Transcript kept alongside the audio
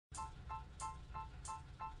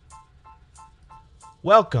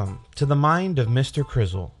Welcome to the mind of Mr.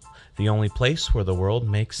 Crizzle, the only place where the world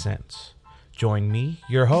makes sense. Join me,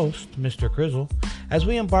 your host, Mr. Crizzle, as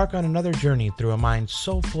we embark on another journey through a mind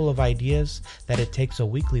so full of ideas that it takes a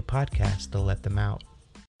weekly podcast to let them out.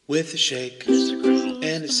 With a shake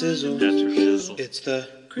and a sizzle, it's the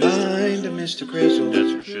mind of Mr.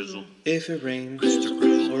 Crizzle. If it rains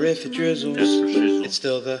or if it drizzles, it's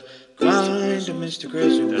still the mind of Mr.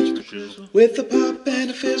 Crizzle. With a pop and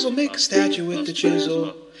a fizzle, make a statue with the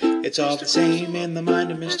chisel. It's all the same in the mind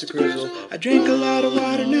of Mr. Crizzle. I drink a lot of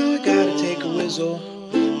water, now I gotta take a whizzle.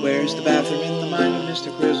 Where's the bathroom in the mind of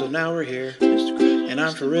Mr. Crizzle? Now we're here, and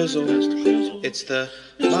I'm for Rizzle. It's the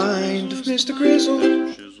mind of Mr.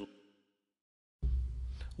 Crizzle.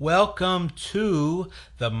 Welcome to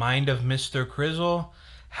the mind of Mr. Crizzle.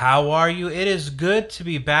 How are you? It is good to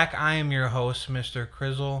be back. I am your host, Mr.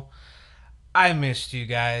 Crizzle. I missed you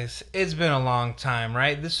guys. It's been a long time,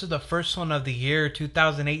 right? This is the first one of the year.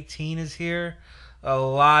 2018 is here. A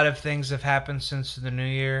lot of things have happened since the new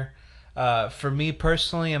year. For me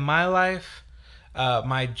personally, in my life,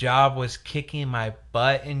 my job was kicking my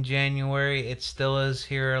butt in January. It still is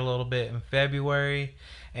here a little bit in February.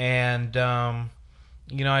 And,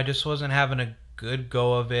 I just wasn't having a good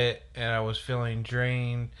go of it, and I was feeling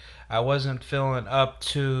drained. I wasn't feeling up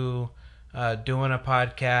to doing a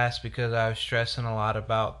podcast because I was stressing a lot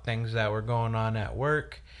about things that were going on at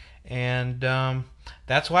work, and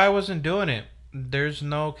that's why I wasn't doing it. There's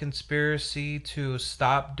no conspiracy to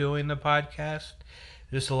stop doing the podcast.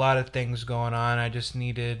 Just a lot of things going on. I just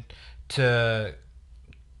needed to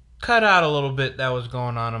cut out a little bit that was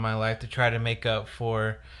going on in my life to try to make up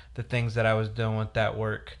for the things that I was doing with that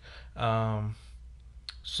work.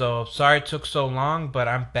 So sorry it took so long, but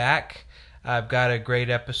I'm back. I've got a great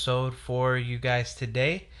episode for you guys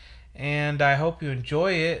today, and I hope you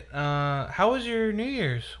enjoy it. How was your New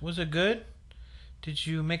Year's? Was it good? Did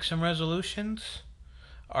you make some resolutions?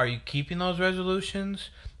 Are you keeping those resolutions?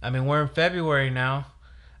 I mean, we're in February now.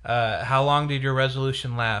 How long did your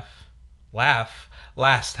resolution last?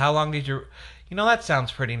 How long did your... that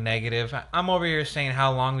sounds pretty negative. I'm over here saying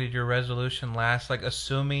how long did your resolution last? Like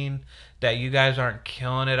assuming that you guys aren't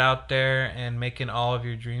killing it out there and making all of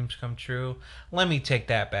your dreams come true. Let me take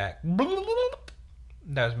that back. That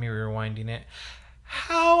was me rewinding it.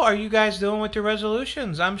 How are you guys doing with your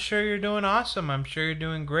resolutions? I'm sure you're doing awesome. I'm sure you're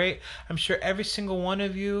doing great. I'm sure every single one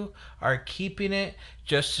of you are keeping it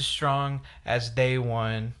just as strong as day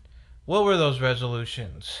one. What were those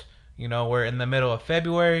resolutions? We're in the middle of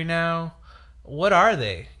February now. What are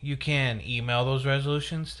they? You can email those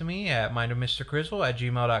resolutions to me at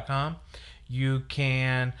mindofmrcrizzle@gmail.com. You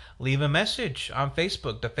can leave a message on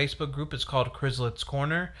Facebook. The Facebook group is called Crizzlet's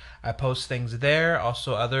Corner. I post things there.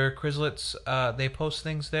 Also, other Crizzlets, they post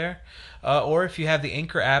things there. Or if you have the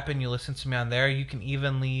Anchor app and you listen to me on there, you can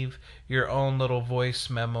even leave your own little voice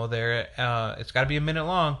memo there. It's got to be a minute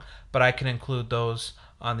long, but I can include those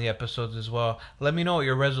on the episodes as well. Let me know what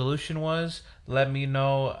your resolution was. Let me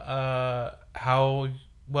know how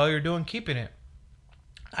well you're doing keeping it.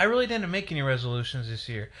 I really didn't make any resolutions this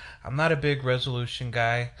year. I'm not a big resolution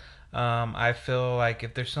guy. I feel like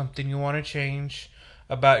if there's something you want to change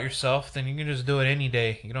about yourself, then you can just do it any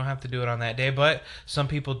day. You don't have to do it on that day. But some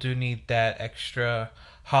people do need that extra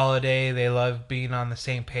holiday. They love being on the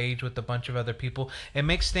same page with a bunch of other people. It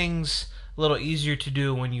makes things a little easier to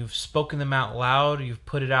do when you've spoken them out loud, you've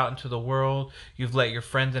put it out into the world, you've let your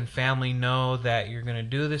friends and family know that you're going to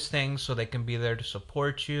do this thing so they can be there to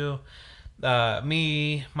support you.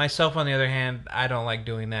 Myself, on the other hand, I don't like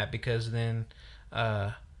doing that because then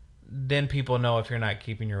people know if you're not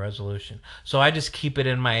keeping your resolution. So I just keep it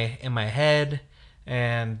in my head,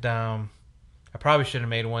 and I probably should have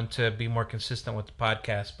made one to be more consistent with the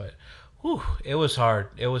podcast, but it was hard.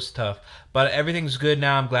 It was tough. But everything's good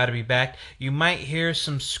now. I'm glad to be back. You might hear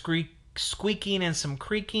some squeaking and some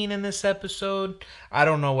creaking in this episode. I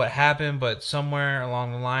don't know what happened, but somewhere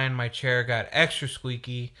along the line, my chair got extra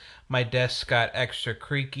squeaky. My desk got extra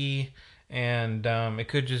creaky. And it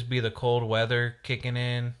could just be the cold weather kicking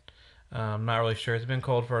in. I'm not really sure. It's been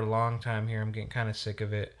cold for a long time here. I'm getting kind of sick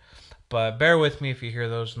of it. But bear with me if you hear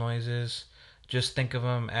those noises. Just think of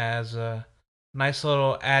them as a nice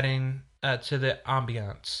little adding to the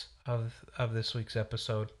ambiance of this week's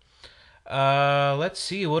episode. Let's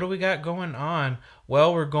see. What do we got going on?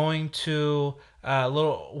 Well, we're going to... a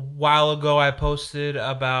little while ago, I posted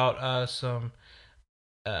about some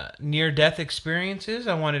near-death experiences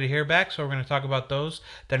I wanted to hear back, so we're going to talk about those.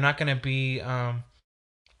 They're not going to be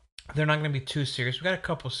they're not going to be too serious. We got a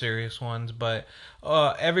couple serious ones, but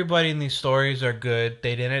everybody in these stories are good.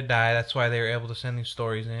 They didn't die. That's why they were able to send these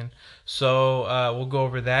stories in. So we'll go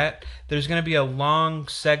over that. There's going to be a long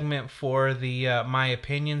segment for the my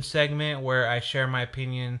opinion segment where I share my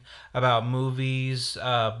opinion about movies,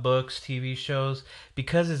 books, TV shows.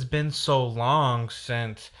 Because it's been so long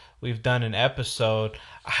since we've done an episode,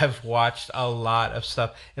 I've watched a lot of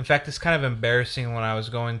stuff. In fact, it's kind of embarrassing when I was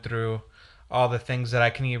going through all the things that I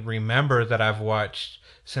can even remember that I've watched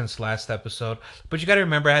since last episode. But you got to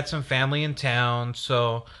remember, I had some family in town,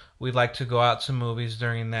 so we'd like to go out to movies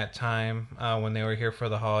during that time when they were here for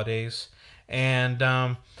the holidays. And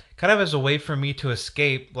kind of as a way for me to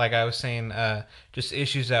escape, like I was saying, just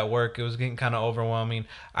issues at work, it was getting kind of overwhelming.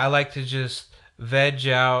 I like to just veg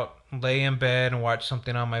out, lay in bed, and watch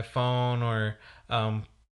something on my phone or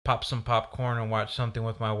pop some popcorn and watch something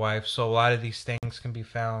with my wife. So a lot of these things can be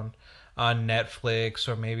found on Netflix,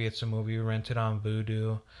 or maybe it's a movie rented on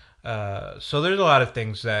Vudu. So there's a lot of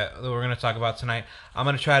things that we're going to talk about tonight. I'm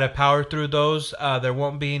going to try to power through those. There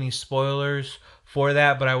won't be any spoilers for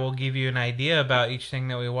that, but I will give you an idea about each thing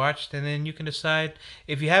that we watched, and then you can decide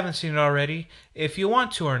if you haven't seen it already, if you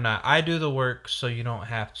want to or not. I do the work, so you don't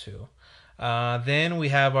have to. Then we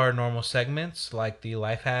have our normal segments like the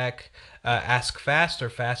life hack, ask fast or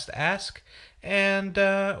fast ask, and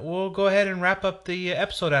we'll go ahead and wrap up the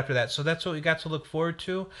episode after that. So that's what we got to look forward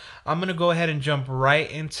to. I'm gonna go ahead and jump right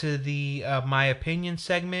into the my opinion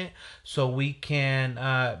segment, so we can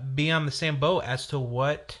be on the same boat as to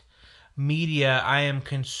what media I am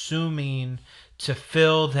consuming to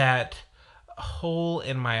fill that hole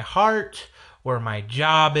in my heart where my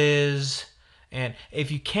job is. And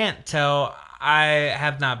if you can't tell, I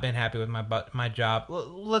have not been happy with my job.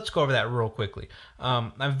 Let's go over that real quickly.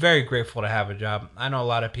 I'm very grateful to have a job. I know a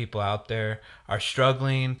lot of people out there are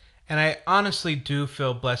struggling, and I honestly do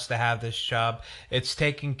feel blessed to have this job. It's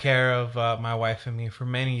taken care of my wife and me for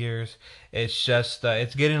many years. It's just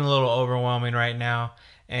it's getting a little overwhelming right now,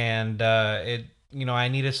 and I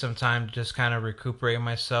needed some time to just kind of recuperate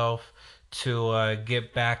myself to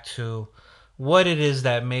get back to what it is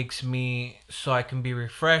that makes me so I can be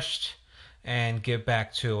refreshed and get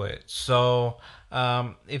back to it. So,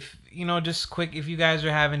 if just quick, if you guys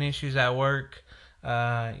are having issues at work,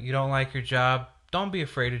 you don't like your job, don't be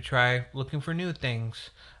afraid to try looking for new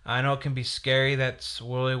things. I know it can be scary. That's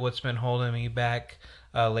really what's been holding me back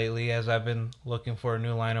lately as I've been looking for a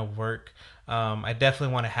new line of work. I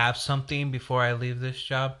definitely want to have something before I leave this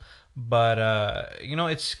job, but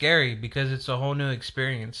it's scary because it's a whole new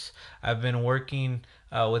experience. I've been working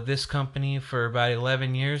with this company for about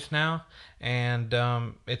 11 years now, and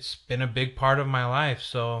it's been a big part of my life.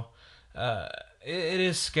 So uh, it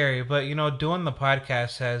is scary, but doing the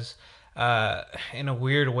podcast has, in a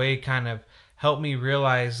weird way, kind of helped me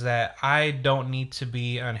realize that I don't need to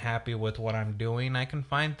be unhappy with what I'm doing. I can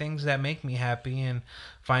find things that make me happy and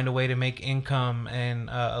find a way to make income and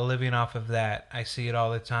a living off of that. I see it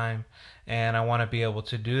all the time, and I want to be able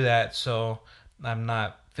to do that so I'm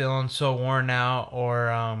not feeling so worn out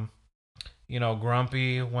or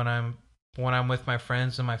grumpy when I'm with my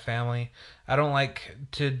friends and my family. I don't like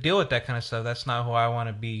to deal with that kind of stuff. That's not who I want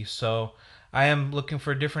to be. So I am looking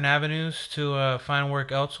for different avenues to find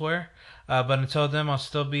work elsewhere. But until then, I'll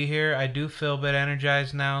still be here. I do feel a bit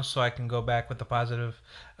energized now, so I can go back with a positive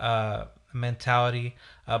mentality.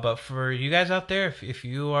 But for you guys out there, if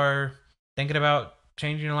you are thinking about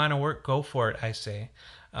changing your line of work, go for it, I say.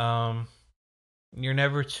 Um, you're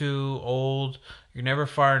never too old. You're never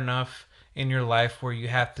far enough in your life where you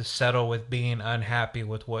have to settle with being unhappy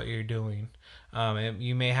with what you're doing.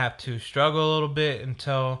 You may have to struggle a little bit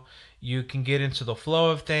until you can get into the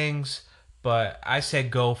flow of things, but I say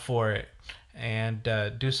go for it and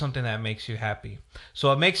do something that makes you happy. So,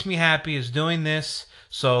 what makes me happy is doing this.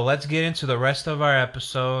 So, let's get into the rest of our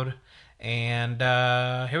episode. And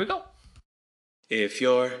here we go. If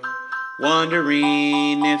you're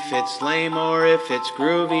wondering if it's lame or if it's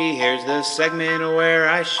groovy, here's the segment where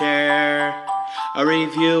I share a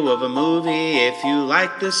review of a movie. If you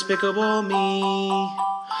like Despicable Me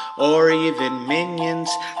or even Minions,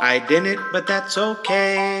 I didn't, but that's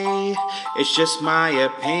okay. It's just my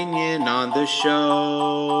opinion on the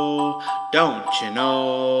show. Don't you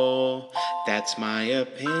know? That's my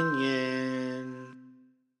opinion.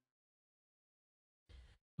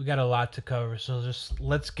 We got a lot to cover, so just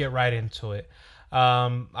let's get right into it.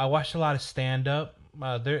 I watched a lot of stand up.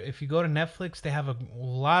 If you go to Netflix, they have a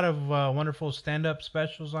lot of wonderful stand up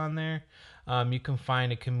specials on there. You can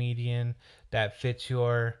find a comedian that fits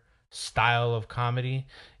your style of comedy.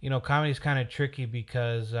 Comedy is kind of tricky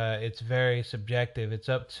because it's very subjective. It's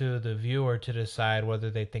up to the viewer to decide whether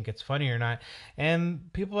they think it's funny or not.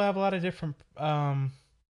 And people have a lot of different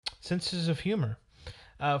senses of humor.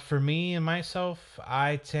 For me and myself,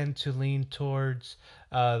 I tend to lean towards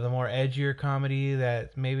the more edgier comedy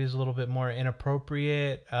that maybe is a little bit more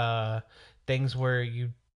inappropriate. Things where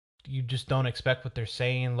you just don't expect what they're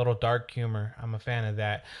saying. Little dark humor. I'm a fan of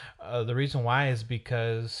that. The reason why is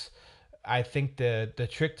because I think the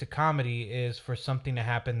trick to comedy is for something to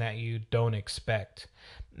happen that you don't expect.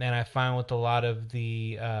 And I find with a lot of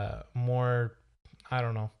the more, I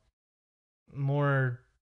don't know, more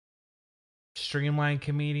streamlined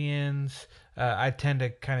comedians, I tend to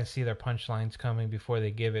kind of see their punchlines coming before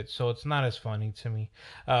they give it, so it's not as funny to me.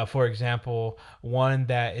 For example, one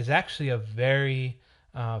that is actually a very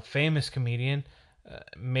famous comedian.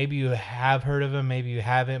 Maybe you have heard of him, maybe you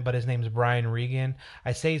haven't, but his name's Brian Regan.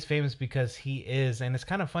 I say he's famous because he is, and it's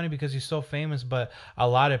kind of funny because he's so famous, but a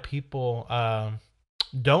lot of people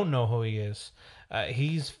don't know who he is.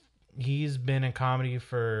 He's been in comedy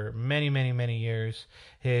for many, many, many years.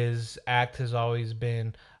 His act has always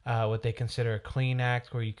been what they consider a clean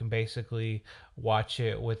act, where you can basically watch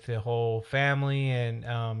it with the whole family,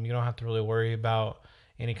 and you don't have to really worry about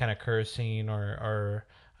any kind of cursing or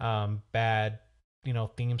bad,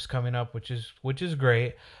 themes coming up, which is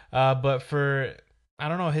great. But for I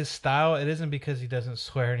don't know his style. It isn't because he doesn't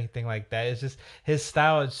swear or anything like that. It's just his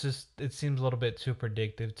style. It seems a little bit too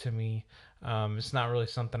predictive to me. It's not really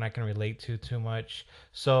something I can relate to too much.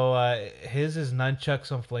 So his is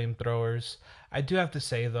nunchucks on flamethrowers. I do have to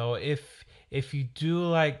say though, if you do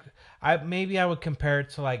like, I would compare it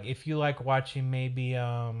to like if you like watching maybe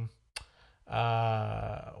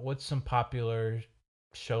what's some popular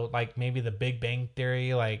show like maybe The Big Bang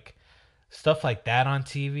Theory, like stuff like that on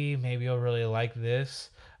TV. Maybe you'll really like this.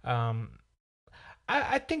 Um,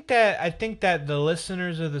 I think that the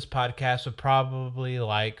listeners of this podcast would probably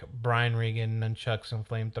like Brian Regan, nunchucks and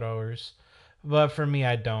flamethrowers, but for me,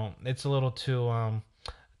 I don't. It's a little too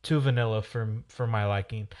vanilla for my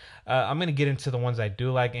liking. I'm gonna get into the ones I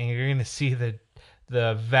do like, and you're gonna see the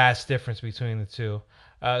vast difference between the two.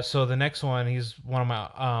 So the next one, he's one of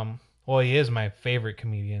my well, he is my favorite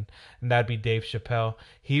comedian, and that'd be Dave Chappelle.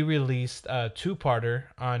 He released a two-parter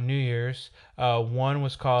on New Year's. One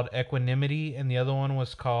was called Equanimity, and the other one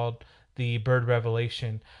was called The Bird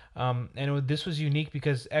Revelation. This was unique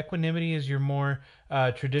because Equanimity is your more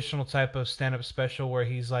traditional type of stand-up special where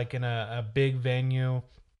he's like in a big venue.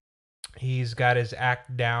 He's got his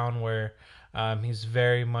act down where he's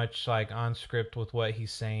very much like on script with what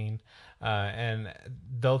he's saying. And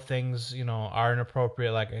though things, are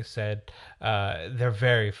inappropriate, like I said, they're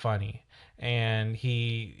very funny. And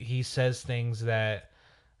he says things that,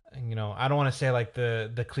 I don't want to say like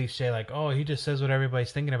the cliche, like, oh, he just says what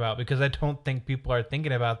everybody's thinking about, because I don't think people are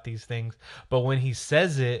thinking about these things. But when he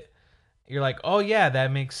says it, you're like, oh yeah,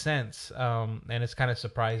 that makes sense. And it's kind of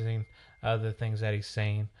surprising the things that he's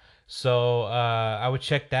saying. So I would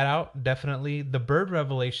check that out definitely. The Bird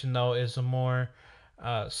Revelation though is a more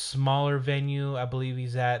smaller venue. I believe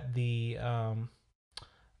he's at the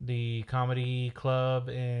comedy club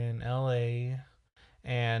in L.A.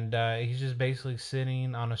 And he's just basically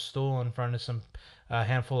sitting on a stool in front of some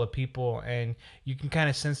handful of people, and you can kind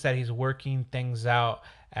of sense that he's working things out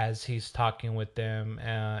as he's talking with them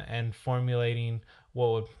and formulating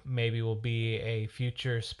what will be a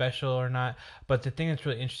future special or not. But the thing that's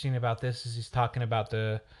really interesting about this is he's talking about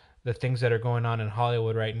the things that are going on in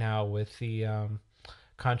Hollywood right now with the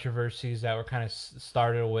controversies that were kind of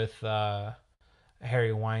started with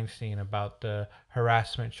Harry Weinstein, about the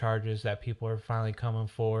harassment charges that people are finally coming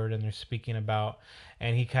forward and they're speaking about.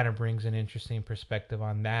 And he kind of brings an interesting perspective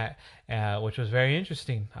on that, which was very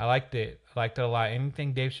interesting. I liked it. I liked it a lot.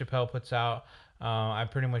 Anything Dave Chappelle puts out, I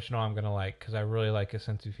pretty much know I'm going to like, because I really like his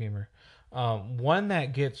sense of humor. One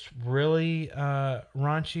that gets really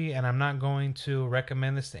raunchy, and I'm not going to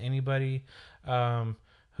recommend this to anybody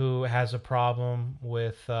who has a problem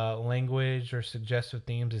with language or suggestive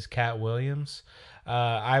themes, is Cat Williams.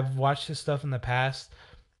 I've watched his stuff in the past,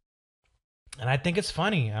 and I think it's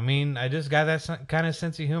funny. I mean, I just got that kind of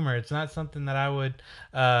sense of humor. It's not something that I would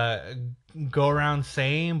uh, go around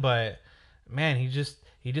saying, but man, he just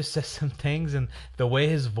says some things, and the way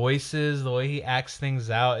his voice is, the way he acts things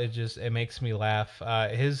out, it makes me laugh.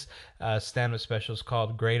 His stand-up special is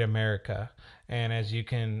called Great America, and as you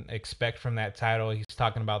can expect from that title, he's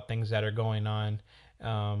talking about things that are going on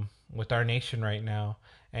with our nation right now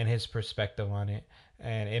and his perspective on it,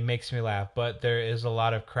 and it makes me laugh. But there is a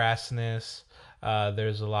lot of crassness.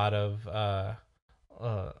 There's a lot of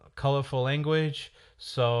colorful language.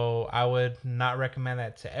 So I would not recommend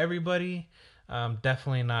that to everybody.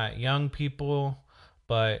 Definitely not young people.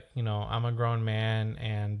 But I'm a grown man,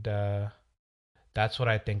 and that's what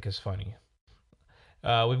I think is funny.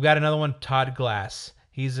 We've got another one, Todd Glass.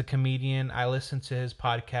 He's a comedian. I listened to his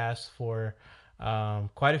podcast for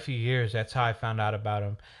quite a few years. That's how I found out about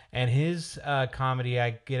him. And his comedy,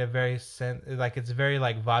 I get a very like it's very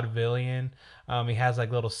like vaudevillian. He has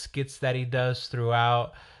like little skits that he does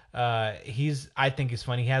throughout. I think he's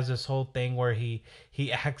funny. He has this whole thing where he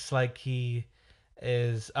acts like he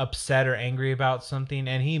is upset or angry about something,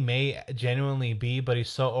 and he may genuinely be, but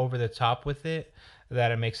he's so over the top with it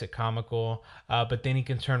that it makes it comical. But then he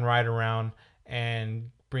can turn right around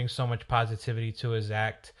and bring so much positivity to his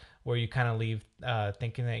act, where you kind of leave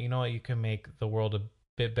thinking that you can make the world a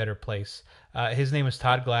bit better place. His name is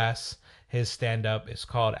Todd Glass. His stand up is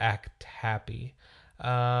called Act Happy.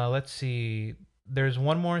 Let's see. There's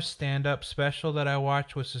one more stand up special that I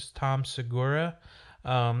watched, which is Tom Segura.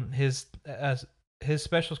 His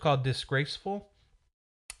special is called Disgraceful.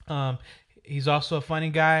 Um, he's also a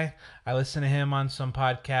funny guy. I listened to him on some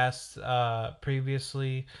podcasts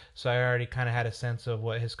previously, so I already kind of had a sense of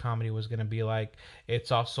what his comedy was going to be like.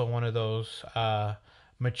 It's also one of those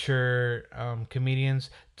mature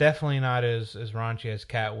comedians. Definitely not as raunchy as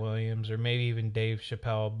Cat Williams or maybe even Dave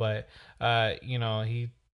Chappelle, but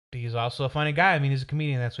he's also a funny guy. I mean, he's a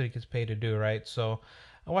comedian. That's what he gets paid to do, right? So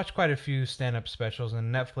I watched quite a few stand-up specials,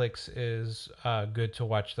 and Netflix is good to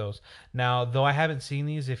watch those. Now, though I haven't seen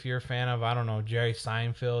these, if you're a fan of, I don't know, Jerry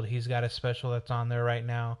Seinfeld, he's got a special that's on there right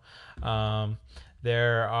now. Um,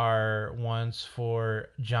 there are ones for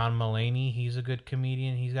John Mulaney. He's a good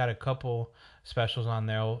comedian. He's got a couple specials on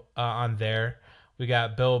there. We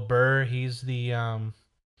got Bill Burr. He's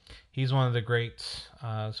one of the greats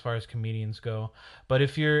as far as comedians go. But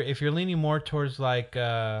if you're leaning more towards like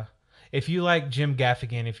if you like Jim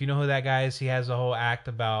Gaffigan, if you know who that guy is, he has a whole act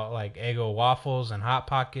about like Eggo waffles and hot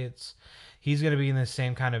pockets. He's gonna be in the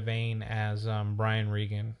same kind of vein as Brian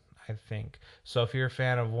Regan, I think. So if you're a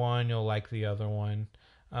fan of one, you'll like the other one.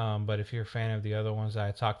 But if you're a fan of the other ones that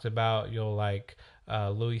I talked about, you'll like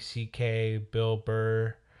Louis C.K., Bill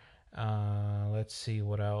Burr. Let's see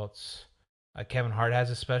what else. Kevin Hart has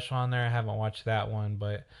a special on there. I haven't watched that one,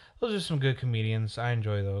 but those are some good comedians. I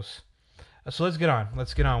enjoy those. So let's get on.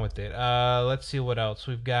 Let's get on with it. Let's see what else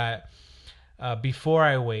we've got. Before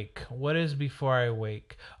I Wake. What is Before I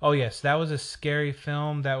Wake? Oh yes, that was a scary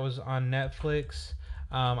film that was on Netflix.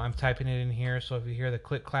 I'm typing it in here, so if you hear the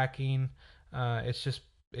click clacking, it's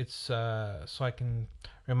so I can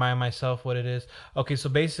remind myself what it is. Okay, so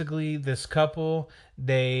basically, this couple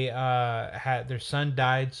they had their son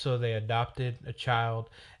died, so they adopted a child,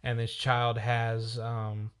 and this child has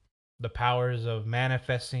the powers of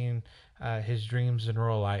manifesting his dreams in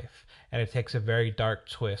real life, and it takes a very dark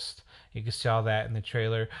twist. You can see all that in the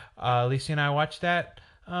trailer. Lisa and I watched that.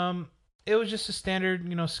 It was just a standard,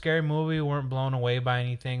 scary movie. We weren't blown away by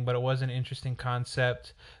anything, but it was an interesting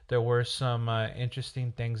concept. There were some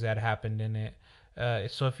interesting things that happened in it.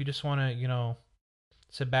 So if you just want to,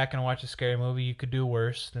 sit back and watch a scary movie, you could do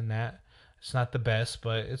worse than that. It's not the best,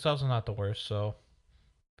 but it's also not the worst. So,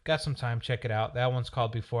 got some time, check it out. That one's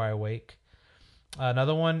called Before I Wake.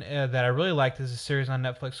 Another one that I really liked is a series on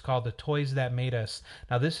Netflix called The Toys That Made Us.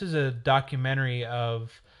 Now, this is a documentary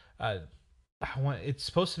of. It's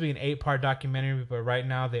supposed to be an 8-part documentary, but right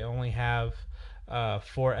now they only have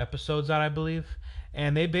 4 episodes out, I believe.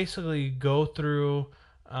 And they basically go through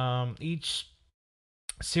each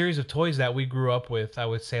series of toys that we grew up with. I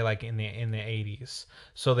would say like in the 80s.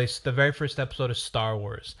 So the very first episode is Star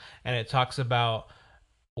Wars, and it talks about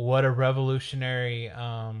what a revolutionary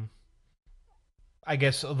I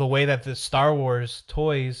guess the way that the Star Wars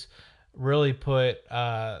toys really put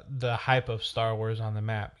the hype of Star Wars on the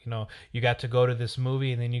map. You got to go to this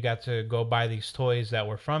movie, and then you got to go buy these toys that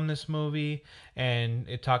were from this movie. And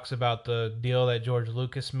it talks about the deal that George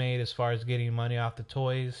Lucas made as far as getting money off the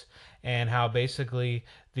toys, and how basically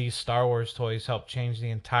these Star Wars toys helped change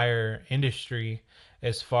the entire industry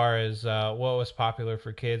as far as what was popular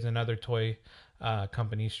for kids, and other toy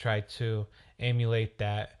companies tried to emulate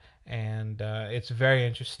that. And it's very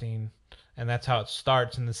interesting, and that's how it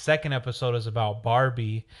starts. And the second episode is about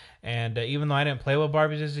Barbie, and even though I didn't play with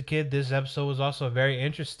Barbies as a kid, this episode was also very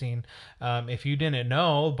interesting. If you didn't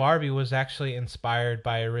know, Barbie was actually inspired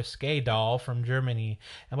by a risque doll from Germany,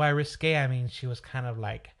 and by risque I mean she's kind of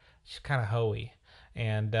hoey.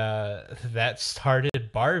 and that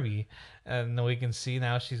started Barbie. And then we can see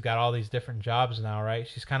now she's got all these different jobs now, right?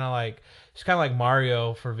 She's kind of like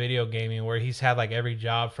Mario for video gaming, where he's had like every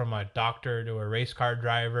job from a doctor to a race car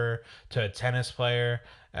driver to a tennis player.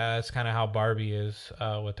 That's kind of how Barbie is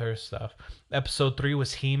with her stuff. Episode 3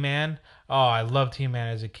 was He-Man. Oh, I loved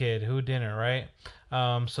He-Man as a kid. Who didn't, right?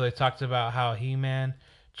 So they talked about how He-Man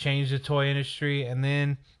changed the toy industry, and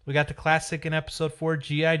then we got the classic in episode 4,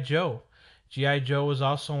 G.I. Joe. G.I. Joe was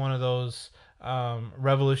also one of those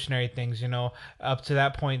revolutionary things. Up to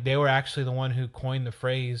that point, they were actually the one who coined the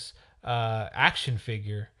phrase action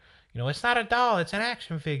figure. It's not a doll, it's an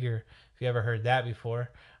action figure. If you ever heard that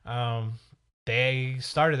before. They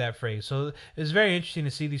started that phrase. So it's very interesting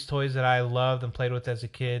to see these toys that I loved and played with as a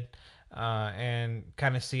kid, and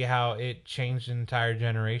kind of see how it changed an entire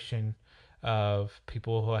generation of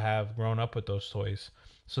people who have grown up with those toys.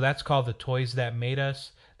 So that's called The Toys That Made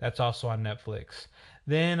Us. That's also on Netflix.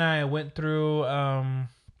 Then I went through a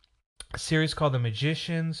series called The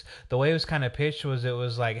Magicians. The way it was kind of pitched was it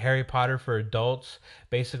was like Harry Potter for adults,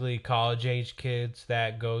 basically college age kids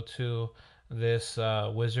that go to this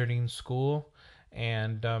wizarding school,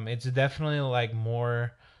 and it's definitely like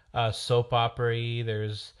more soap opera-y.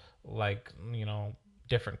 There's like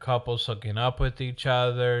different couples hooking up with each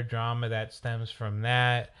other, drama that stems from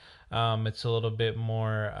that. It's a little bit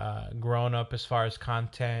more grown up as far as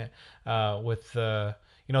content. With the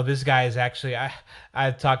this guy is actually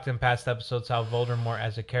I've talked in past episodes how Voldemort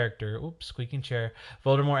as a character, oops, squeaking chair.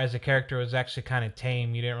 Voldemort as a character was actually kind of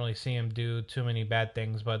tame. You didn't really see him do too many bad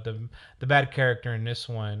things, but the bad character in this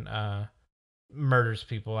one murders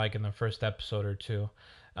people like in the first episode or two.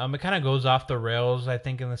 It kind of goes off the rails, I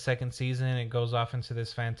think, in the second season. It goes off into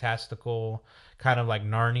this fantastical kind of like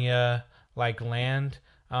Narnia like land.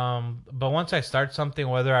 But once I start something,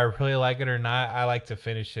 whether I really like it or not, I like to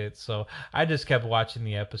finish it. So I just kept watching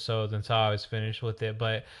the episodes until I was finished with it.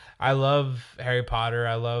 But I love Harry Potter.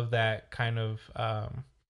 I love that kind of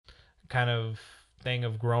thing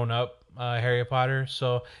of grown up Harry Potter.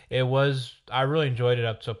 So I really enjoyed it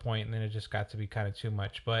up to a point, and then it just got to be kind of too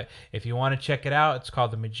much. But if you want to check it out, it's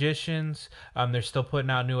called The Magicians. They're still putting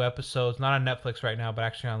out new episodes, not on Netflix right now, but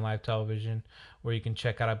actually on live television, where you can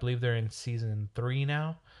check out. I believe they're in season 3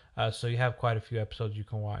 now, so you have quite a few episodes you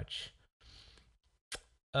can watch.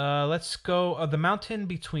 Let's go. The Mountain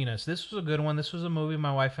Between Us. This was a good one. This was a movie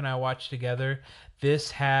my wife and I watched together.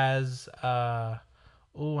 This has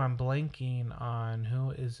oh, I'm blanking on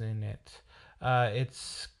who is in it.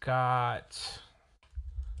 It's got.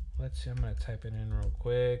 Let's see. I'm gonna type it in real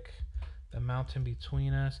quick. The Mountain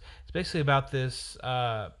Between Us. It's basically about these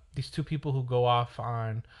two people who go off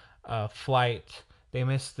on a flight. They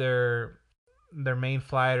miss their main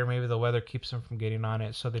flight, or maybe the weather keeps them from getting on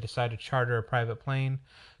it, so they decide to charter a private plane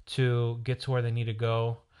to get to where they need to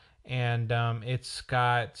go. And it's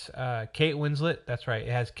got Kate Winslet. That's right,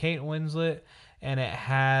 it has Kate Winslet, and it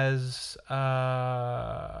has oh,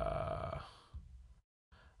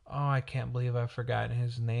 I can't believe I've forgotten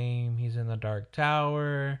his name. He's in The Dark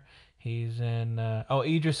Tower. He's in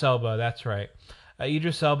Idris Elba. That's right,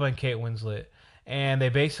 Idris Elba and Kate Winslet, and they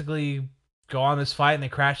basically go on this flight and they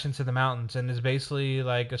crash into the mountains, and it's basically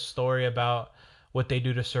like a story about what they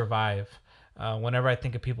do to survive. Whenever I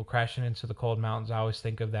think of people crashing into the cold mountains, I always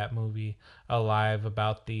think of that movie Alive,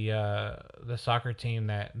 about the soccer team,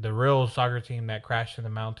 that the real soccer team that crashed in the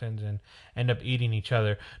mountains and end up eating each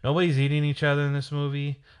other. Nobody's eating each other in this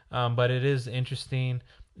movie, but it is interesting.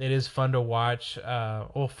 It is fun to watch.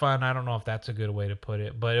 Well, fun, I don't know if that's a good way to put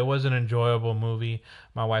it, but it was an enjoyable movie.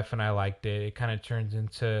 My wife and I liked it. It kind of turns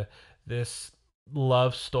into this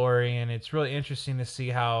love story, and it's really interesting to see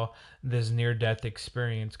how this near death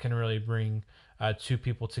experience can really bring two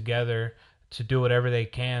people together to do whatever they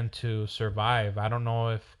can to survive. I don't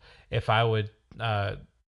know if I would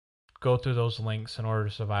go through those links in order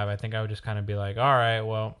to survive. I think I would just kind of be like, all right,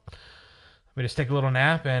 well, let me just take a little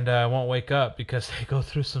nap, and I won't wake up, because they go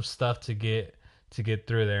through some stuff to get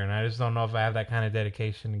through there, and I just don't know if I have that kind of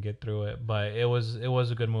dedication to get through it. But it was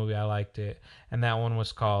a good movie. I liked it, and that one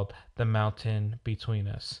was called The Mountain Between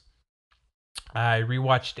Us. I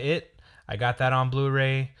rewatched It. I got that on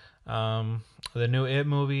Blu-ray. The new It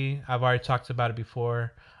movie. I've already talked about it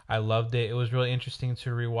before. I loved it. It was really interesting to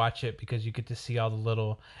rewatch it because you get to see all the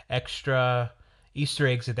little extra Easter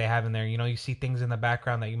eggs that they have in there. You see things in the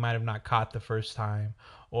background that you might have not caught the first time,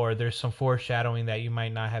 or there's some foreshadowing that you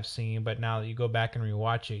might not have seen, but now that you go back and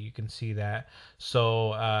rewatch it, you can see that.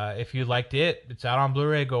 So if you liked it, it's out on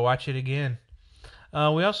Blu-ray. Go watch it again.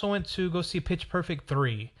 We also went to go see Pitch Perfect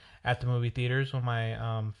 3 at the movie theaters when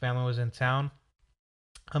my family was in town.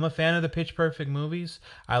 I'm a fan of the Pitch Perfect movies.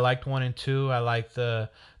 I liked one and two. I like the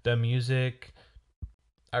music.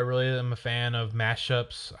 I really am a fan of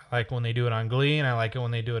mashups. I like when they do it on Glee, and I like it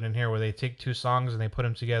when they do it in here, where they take two songs and they put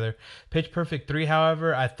them together. Pitch Perfect 3,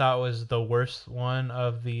 however, I thought was the worst one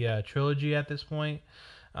of the trilogy at this point.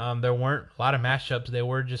 There weren't a lot of mashups. They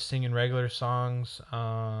were just singing regular songs,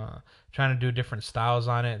 trying to do different styles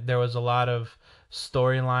on it. There was a lot of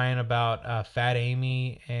storyline about Fat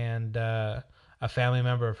Amy and a family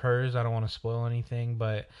member of hers. I don't want to spoil anything,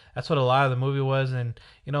 but that's what a lot of the movie was. And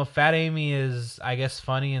Fat Amy is, I guess,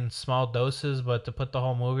 funny in small doses, but to put the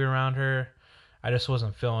whole movie around her, I just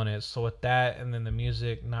wasn't feeling it. So with that, and then the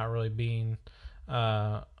music not really being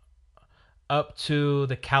uh, up to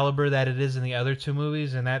the caliber that it is in the other two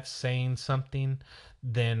movies, and that's saying something,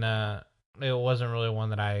 then it wasn't really one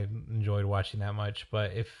that I enjoyed watching that much.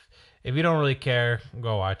 But if you don't really care,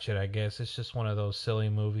 go watch it. I guess it's just one of those silly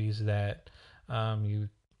movies that you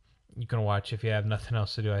can watch if you have nothing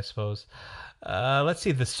else to do, I suppose. Let's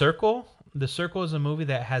see, The Circle. The Circle is a movie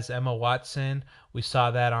that has Emma Watson. We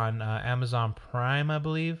saw that on Amazon Prime, I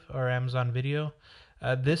believe, or Amazon Video.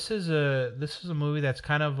 This is a movie that's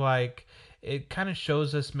kind of like, it kind of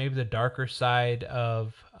shows us maybe the darker side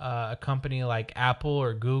of a company like Apple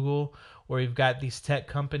or Google, where you've got these tech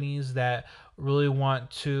companies that really want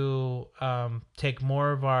to take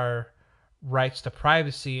more of our rights to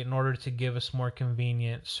privacy in order to give us more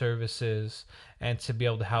convenient services and to be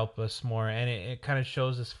able to help us more. And it kind of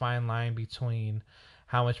shows this fine line between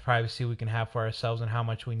how much privacy we can have for ourselves and how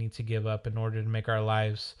much we need to give up in order to make our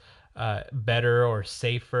lives better or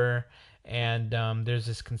safer. And there's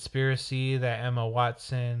this conspiracy that Emma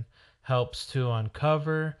Watson helps to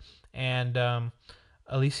uncover. And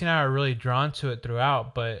Alicia and I are really drawn to it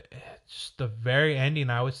throughout, but just the very ending,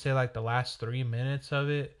 I would say like the last 3 minutes of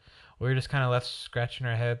it, we're just kind of left scratching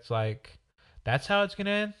our heads like, that's how it's going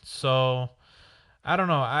to end? So, I don't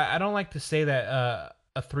know. I don't like to say that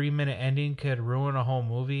a 3 minute ending could ruin a whole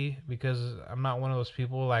movie, because I'm not one of those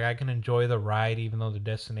people. Like, I can enjoy the ride even though the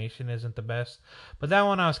destination isn't the best. But that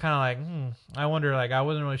one, I was kind of like, I wonder, like, I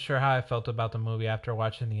wasn't really sure how I felt about the movie after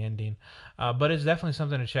watching the ending. But it's definitely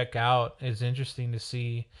something to check out. It's interesting to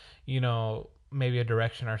see, maybe a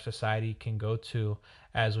direction our society can go to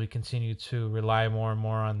as we continue to rely more and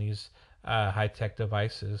more on these high tech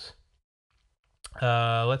devices.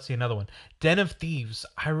 Let's see another one. Den of Thieves.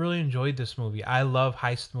 I really enjoyed this movie. I love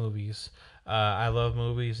heist movies. I love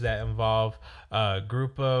movies that involve a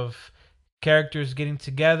group of characters getting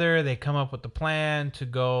together. They come up with a plan to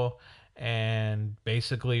go and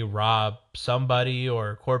basically rob somebody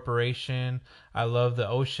or a corporation. I love the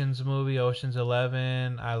Ocean's movie, Ocean's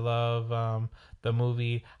 11. I love the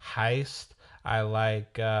movie Heist. I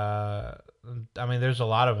like. I mean, there's a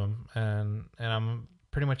lot of them, and I'm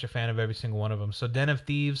pretty much a fan of every single one of them. So Den of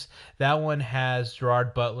Thieves, that one has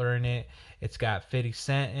Gerard Butler in it. It's got 50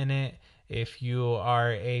 Cent in it. If you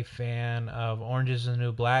are a fan of Orange is the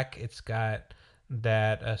New Black, it's got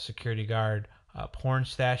that security guard porn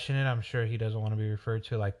stash in it. I'm sure he doesn't want to be referred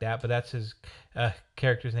to like that, but that's his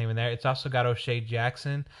character's name in there. It's also got O'Shea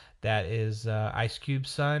Jackson, that is Ice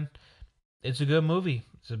Cube's son. It's a good movie.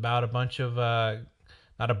 It's about a bunch of,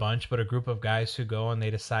 not a bunch, but a group of guys who go and they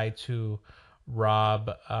decide to rob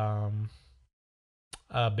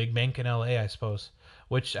a big bank in LA, I suppose,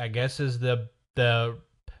 which I guess is the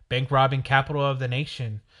bank robbing capital of the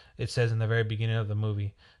nation. It says in the very beginning of the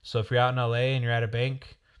movie. So if you're out in LA and you're at a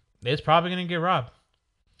bank, it's probably gonna get robbed.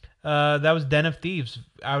 That was Den of Thieves.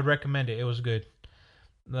 I would recommend it. It was good.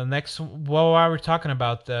 The next, well, while we're talking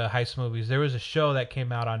about the heist movies, there was a show that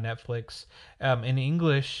came out on Netflix. In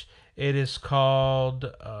English, it is called.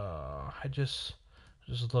 I just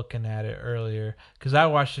looking at it earlier because I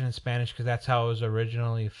watched it in Spanish because that's how it was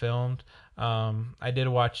originally filmed. I did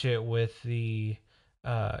watch it with the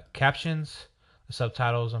captions, the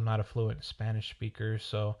subtitles. I'm not a fluent Spanish speaker,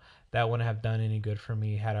 so that wouldn't have done any good for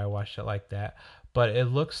me had I watched it like that. But it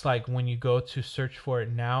looks like when you go to search for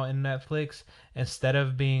it now in Netflix, instead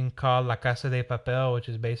of being called La Casa de Papel, which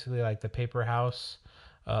is basically like the paper house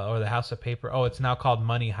or the House of Paper, oh, it's now called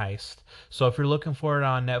Money Heist. So if you're looking for it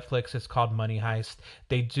on Netflix, it's called Money Heist.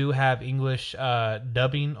 They do have English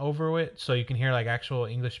dubbing over it, so you can hear like actual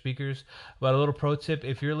English speakers. But a little pro tip,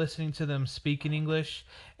 if you're listening to them speak in English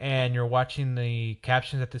and you're watching the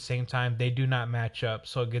captions at the same time, they do not match up.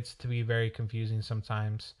 So it gets to be very confusing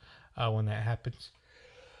sometimes when that happens.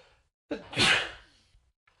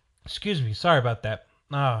 Excuse me, sorry about that.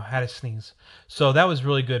 Oh, I had a sneeze. So that was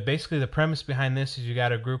really good. Basically, the premise behind this is you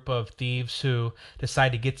got a group of thieves who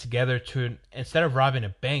decide to get together to, instead of robbing a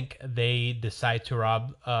bank, they decide to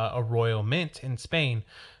rob a royal mint in Spain.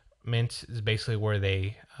 Mint is basically where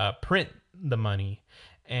they print the money.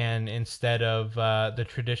 And instead of the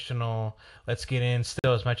traditional, let's get in,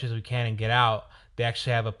 still as much as we can and get out, they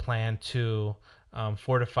actually have a plan to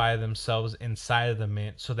fortify themselves inside of the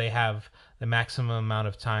mint so they have the maximum amount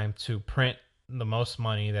of time to print the most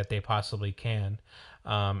money that they possibly can.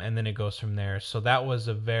 And then it goes from there. So that was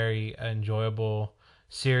a very enjoyable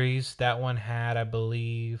series. That one had, I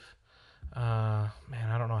believe, man,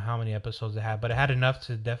 I don't know how many episodes it had, but it had enough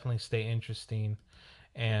to definitely stay interesting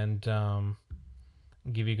and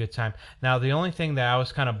give you a good time. Now, the only thing that I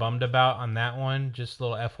was kind of bummed about on that one, just a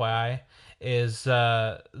little FYI, is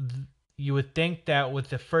you would think that with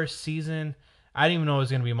the first season, I didn't even know it was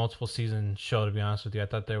going to be a multiple season show. To be honest with you, I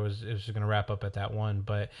thought it was going to wrap up at that one,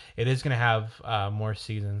 but it is going to have more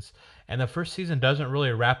seasons. And the first season doesn't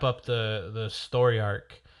really wrap up the story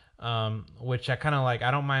arc, which I kind of like.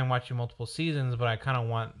 I don't mind watching multiple seasons, but I kind of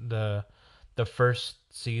want the first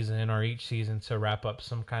season or each season to wrap up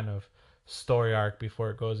some kind of story arc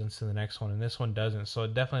before it goes into the next one, and this one doesn't. So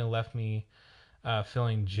it definitely left me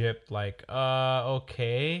feeling gypped. Like,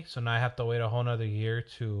 okay, so now I have to wait a whole nother year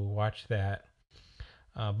to watch that.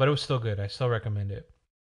 But it was still good. I still recommend it.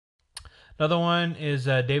 Another one is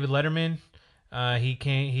David Letterman.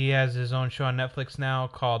 He has his own show on Netflix now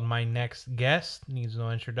called My Next Guest. Needs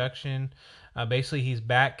no introduction. Basically, he's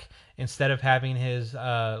back. Instead of having his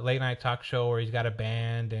late night talk show where he's got a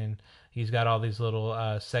band and he's got all these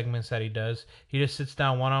little segments that he does, he just sits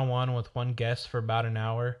down one on one with one guest for about an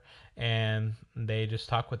hour and they just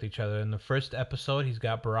talk with each other. In the first episode, he's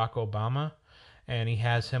got Barack Obama and he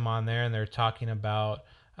has him on there and they're talking about,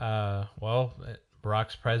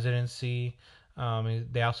 Barack's presidency.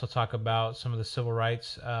 They also talk about some of the civil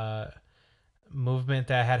rights movement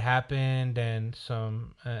that had happened and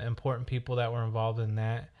some important people that were involved in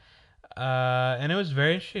that. And it was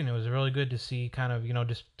very interesting. It was really good to see kind of,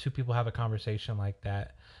 just two people have a conversation like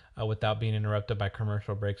that without being interrupted by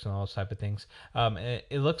commercial breaks and all those type of things.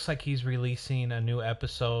 It looks like he's releasing a new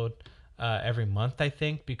episode every month, I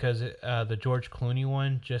think, because the George Clooney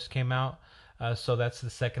one just came out. So that's the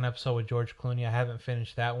second episode with George Clooney. I haven't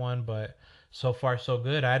finished that one, but so far so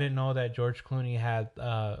good. I didn't know that George Clooney had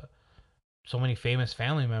so many famous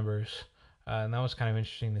family members, and that was kind of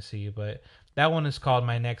interesting to see. But that one is called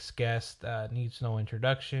My Next Guest. Needs no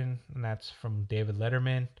introduction, and that's from David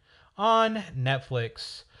Letterman on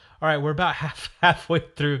Netflix. All right, we're about halfway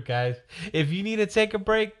through, guys. If you need to take a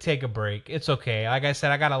break, take a break. It's okay. Like I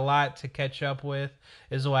said, I got a lot to catch up with.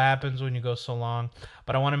 This is what happens when you go so long.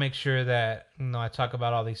 But I want to make sure that I talk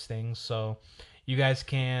about all these things so you guys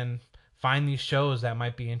can find these shows that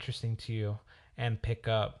might be interesting to you and pick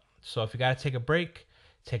up. So if you got to take a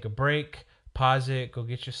break, pause it, go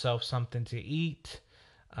get yourself something to eat,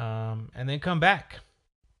 and then come back.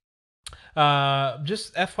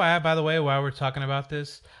 Just FYI, by the way, while we're talking about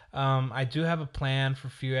this, I do have a plan for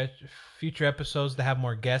future episodes to have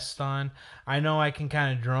more guests on. I know I can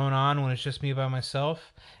kind of drone on when it's just me by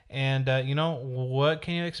myself, and what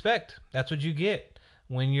can you expect? That's what you get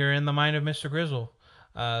when you're in the mind of Mr. Grizzle.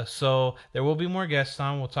 So there will be more guests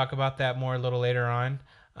on. We'll talk about that more a little later on.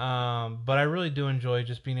 But I really do enjoy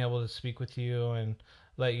just being able to speak with you and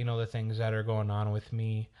let you know the things that are going on with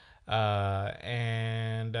me. So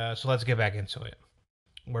let's get back into it.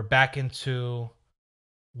 We're back into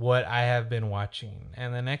what I have been watching.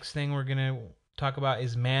 And the next thing we're going to talk about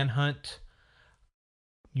is Manhunt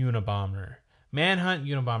Unabomber. Manhunt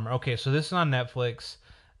Unabomber. Okay, so this is on Netflix.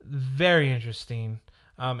 Very interesting.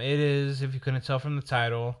 It is, if you couldn't tell from the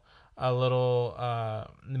title, a little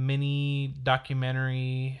mini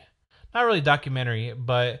documentary. Not really documentary,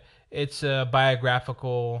 but it's a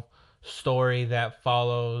biographical story that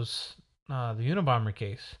follows the Unabomber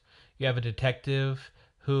case. You have a detective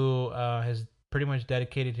who has pretty much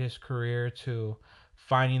dedicated his career to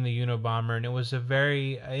finding the Unabomber, and it was a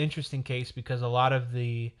very interesting case because a lot of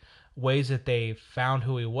the ways that they found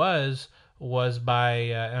who he was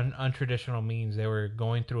by untraditional means. They were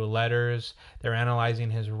going through letters, they were analyzing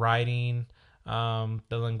his writing, the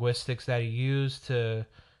linguistics that he used to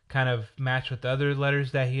kind of match with the other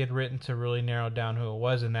letters that he had written to really narrow down who it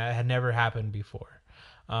was, and that had never happened before.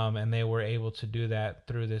 And they were able to do that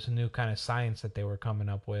through this new kind of science that they were coming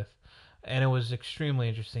up with. And it was extremely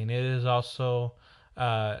interesting. It is also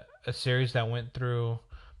a series that went through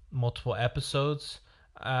multiple episodes,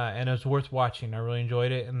 and it was worth watching. I really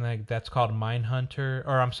enjoyed it, and that's called Manhunt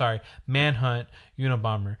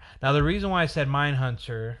Unabomber. Now, the reason why I said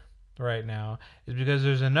Mindhunter right now is because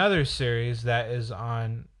there's another series that is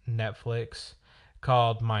on Netflix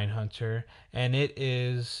called Mindhunter, and it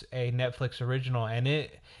is a Netflix original, and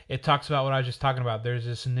it talks about what I was just talking about. There's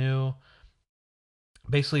this new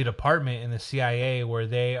basically department in the CIA where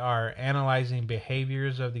they are analyzing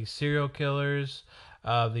behaviors of these serial killers,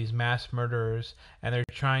 of these mass murderers, and they're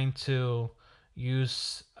trying to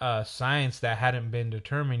use science that hadn't been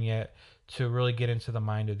determined yet to really get into the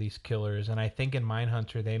mind of these killers. And I think in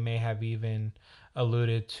Mindhunter they may have even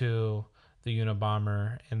alluded to the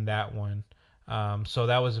Unabomber in that one. So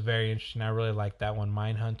that was very interesting. I really liked that one.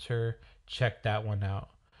 Mindhunter, check that one out.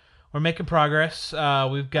 We're making progress.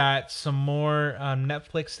 We've got some more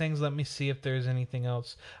Netflix things. Let me see if there's anything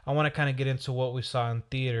else. I want to kind of get into what we saw in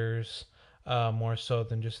theaters more so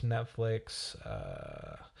than just Netflix.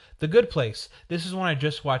 The Good Place. This is one I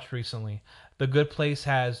just watched recently. The Good Place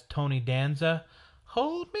has Tony Danza.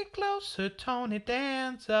 Hold me closer, Tony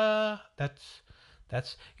Danza. That's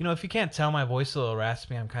if you can't tell, my voice is a little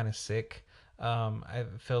raspy. I'm kind of sick. It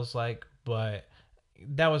feels like, but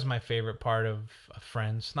that was my favorite part of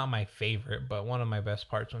Friends. Not my favorite, but one of my best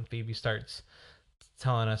parts when Phoebe starts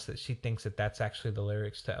telling us that she thinks that that's actually the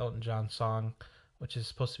lyrics to Elton John's song, which is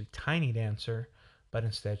supposed to be Tiny Dancer, but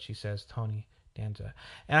instead she says Tony Danza.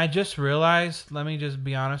 And I just realized, let me just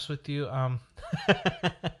be honest with you,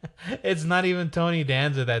 it's not even Tony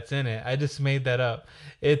Danza that's in it. I just made that up.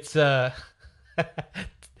 It's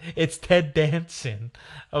it's Ted Danson.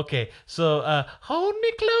 Okay, so hold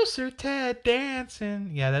me closer, Ted Danson.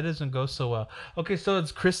 Yeah, that doesn't go so well. Okay, so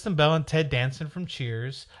it's Kristen Bell and Ted Danson from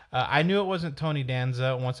Cheers. I knew it wasn't Tony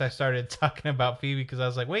Danza once I started talking about Phoebe because I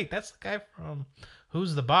was like, wait, that's the guy from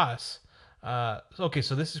Who's the Boss? Okay,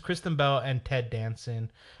 so this is Kristen Bell and Ted Danson.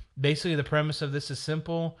 Basically, the premise of this is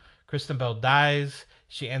simple. Kristen Bell dies.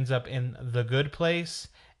 She ends up in the good place,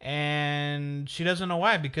 and she doesn't know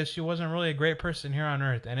why because she wasn't really a great person here on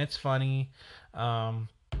Earth. And it's funny. Um,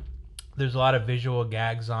 there's a lot of visual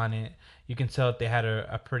gags on it. You can tell that they had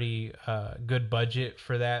a pretty good budget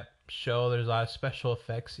for that show. There's a lot of special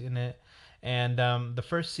effects in it. And the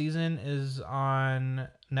first season is on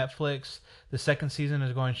Netflix. The second season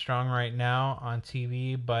is going strong right now on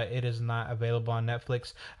TV, but it is not available on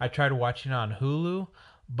Netflix. I tried watching it on Hulu,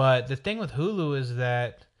 but the thing with Hulu is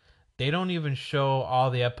that they don't even show all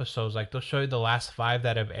the episodes. Like they'll show you the last 5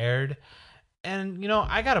 that have aired, and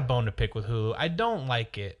I got a bone to pick with Hulu. I don't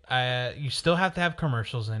like it. You still have to have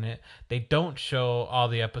commercials in it. They don't show all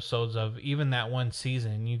the episodes of even that one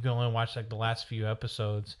season. You can only watch like the last few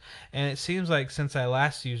episodes. And it seems like since I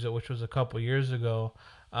last used it, which was a couple years ago,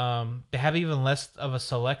 they have even less of a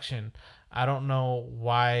selection. I don't know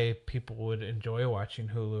why people would enjoy watching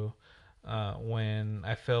Hulu when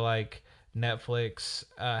I feel like Netflix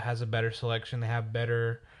has a better selection. They have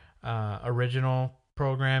better original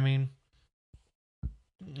programming,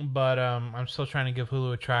 but I'm still trying to give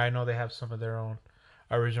Hulu a try. I know they have some of their own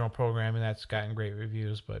original programming that's gotten great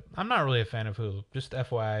reviews, but I'm not really a fan of Hulu. Just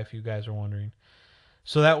FYI, if you guys are wondering.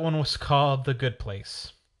 So that one was called The Good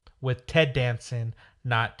Place with Ted Danson,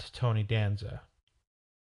 not Tony Danza.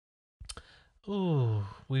 Ooh,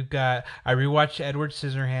 I rewatched Edward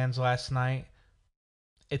Scissorhands last night.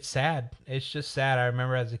 It's sad. It's just sad. I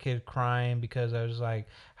remember as a kid crying because I was like,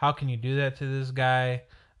 how can you do that to this guy?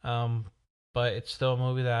 Um, but it's still a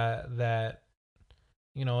movie that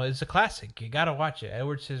it's a classic. You gotta watch it.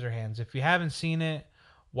 Edward Scissorhands. If you haven't seen it,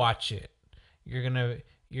 watch it. You're gonna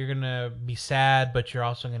you're gonna be sad, but you're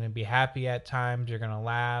also gonna be happy at times. You're gonna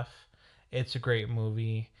laugh. It's a great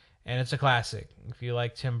movie, and it's a classic. If you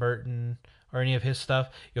like Tim Burton or any of his stuff,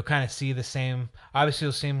 you'll kind of see the same.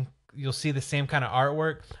 Obviously, you'll see the same kind of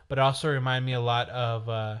artwork, but it also remind me a lot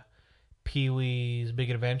of Pee-wee's Big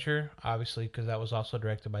Adventure, obviously, because that was also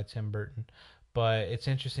directed by Tim Burton. But it's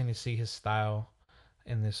interesting to see his style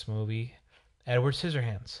in this movie. Edward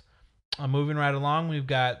Scissorhands. Moving right along, we've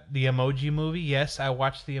got the Emoji Movie. Yes, I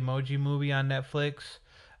watched the Emoji Movie on Netflix.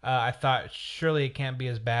 I thought surely it can't be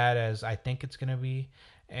as bad as I think it's gonna be,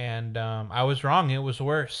 and I was wrong. It was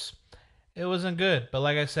worse. It wasn't good, but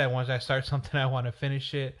like I said, once I start something, I want to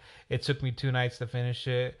finish it. It took me 2 nights to finish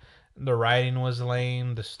it. The writing was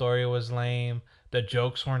lame. The story was lame. The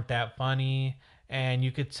jokes weren't that funny, and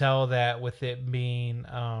you could tell that with it being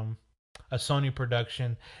a Sony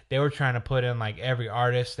production, they were trying to put in like every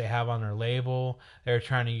artist they have on their label. They were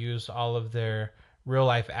trying to use all of their real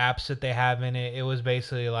life apps that they have in it. It was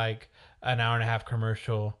basically like an hour and a half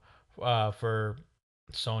commercial for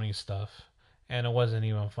Sony stuff, and it wasn't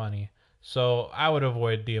even funny. So I would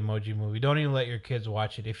avoid the Emoji Movie. Don't even let your kids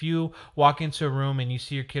watch it. If you walk into a room and you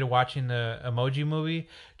see your kid watching the Emoji Movie,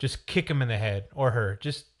 just kick him in the head or her.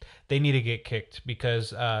 Just they need to get kicked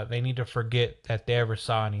because they need to forget that they ever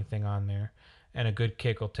saw anything on there, and a good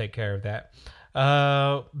kick will take care of that.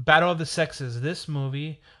 Battle of the Sexes. This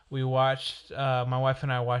movie we watched. My wife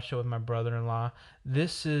and I watched it with my brother-in-law.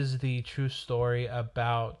 This is the true story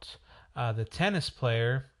about the tennis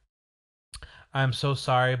player. I'm so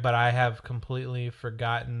sorry, but I have completely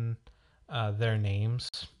forgotten their names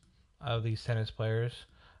of these tennis players.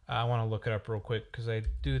 I want to look it up real quick because I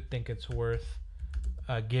do think it's worth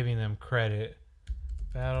giving them credit.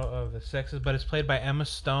 Battle of the Sexes, but it's played by Emma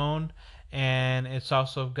Stone, and it's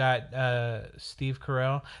also got Steve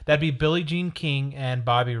Carell. That'd be Billie Jean King and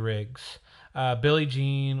Bobby Riggs. Billie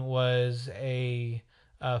Jean was a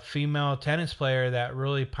female tennis player that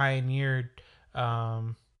really pioneered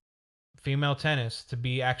um, female tennis to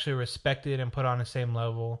be actually respected and put on the same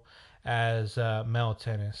level as male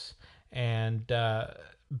tennis. And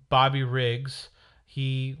Bobby Riggs,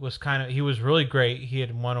 he was really great. He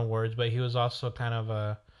had won awards, but he was also kind of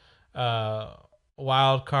a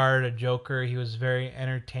wild card, a joker. He was very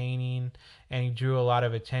entertaining, and he drew a lot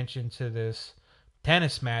of attention to this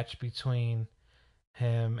tennis match between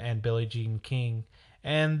him and Billie Jean King.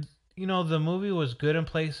 And the movie was good in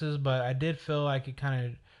places, but I did feel like it kind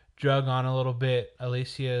of drug on a little bit.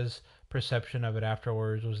 Alicia's perception of it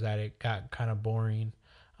afterwards was that it got kind of boring.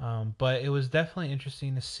 But it was definitely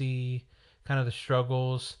interesting to see kind of the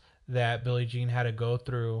struggles that Billie Jean had to go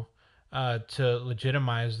through to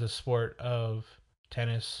legitimize the sport of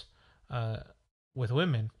tennis uh, with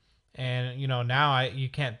women. And now you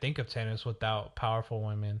can't think of tennis without powerful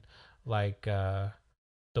women like the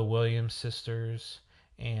Williams sisters,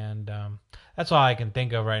 and that's all I can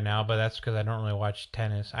think of right now. But that's because I don't really watch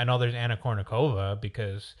tennis. I know there's Anna Kournikova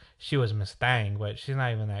because she was Miss Thang, but she's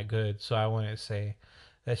not even that good. So I wouldn't say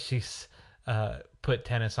that she's put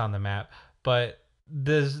tennis on the map. But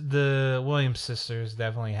the Williams sisters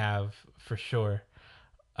definitely have for sure.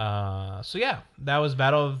 So yeah, that was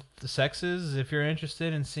Battle of the Sexes. If you're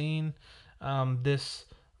interested in seeing this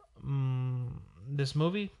this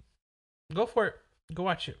movie, go for it. Go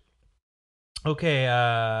watch it. Okay,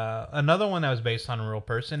 another one that was based on a real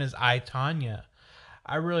person is I, Tanya.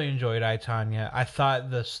 I really enjoyed I, Tanya. I thought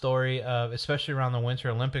the story of, especially around the Winter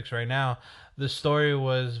Olympics right now, the story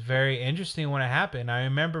was very interesting when it happened. I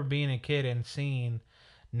remember being a kid and seeing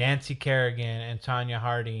Nancy Kerrigan and Tanya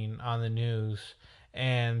Harding on the news,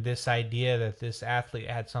 and this idea that this athlete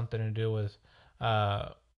had something to do with uh,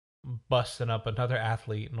 busting up another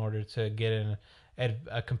athlete in order to get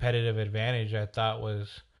a competitive advantage, I thought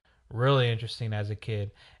was really interesting as a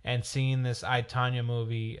kid. And seeing this I, Tanya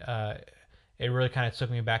movie, it really kind of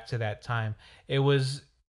took me back to that time. It was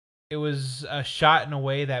shot in a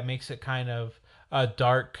way that makes it kind of a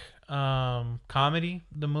dark comedy.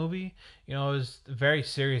 The movie, it was very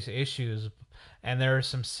serious issues, and there are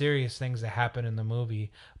some serious things that happen in the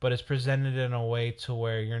movie, but it's presented in a way to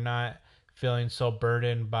where you're not feeling so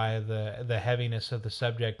burdened by the heaviness of the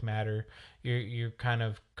subject matter. You're kind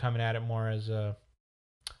of coming at it more as a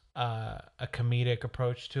comedic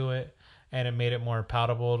approach to it, and it made it more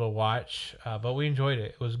palatable to watch. But we enjoyed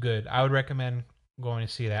it. It was good. I would recommend going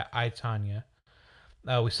to see that. I, Tanya.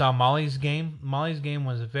 We saw Molly's Game. Molly's Game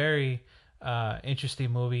was a very interesting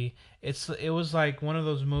movie. It was like one of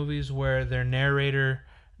those movies where their narrator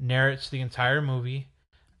narrates the entire movie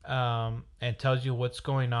and tells you what's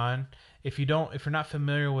going on. If you're not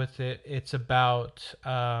familiar with it, it's about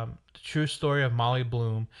the true story of Molly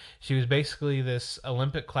Bloom. She was basically this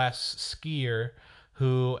Olympic class skier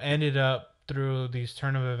who ended up through these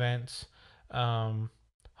turn of events um,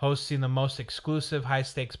 hosting the most exclusive high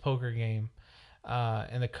stakes poker game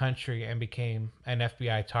in the country and became an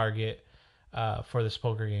FBI target for this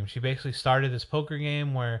poker game. She basically started this poker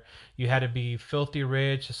game where you had to be filthy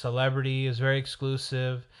rich, a celebrity. It was very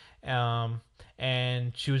exclusive, um,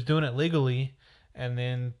 and she was doing it legally. And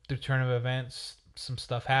then through turn of events, some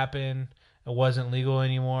stuff happened. It wasn't legal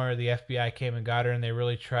anymore. The FBI came and got her, and they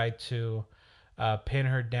really tried to pin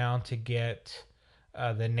her down to get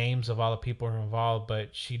the names of all the people who were involved, but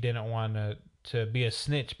she didn't want to be a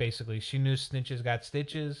snitch. Basically, she knew snitches got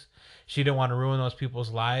stitches. She didn't want to ruin those people's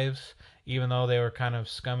lives, even though they were kind of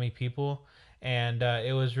scummy people. And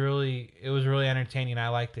it was really entertaining. I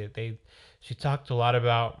liked it. She talked a lot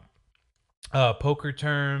about poker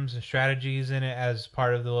terms and strategies in it as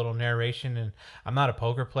part of the little narration. And I'm not a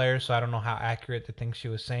poker player, so I don't know how accurate the things she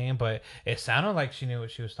was saying, but it sounded like she knew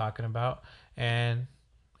what she was talking about, and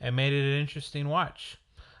it made it an interesting watch.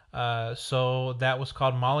 So that was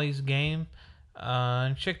called Molly's Game.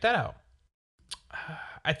 Check that out.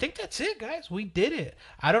 I think that's it, guys. We did it.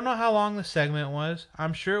 I don't know how long the segment was.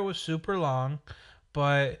 I'm sure it was super long,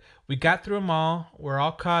 but we got through them all. We're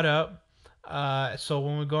all caught up. So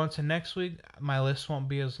when we go into next week, my list won't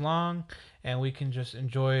be as long, and we can just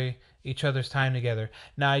enjoy each other's time together.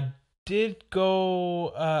 Now I did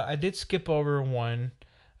skip over one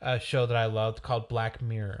show that I loved called Black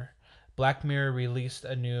Mirror. Black Mirror released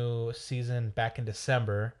a new season back in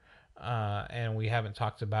December, and we haven't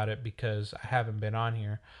talked about it because I haven't been on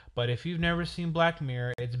here. But if you've never seen Black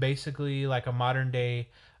Mirror, it's basically like a modern day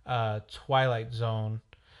Twilight Zone.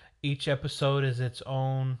 Each episode is its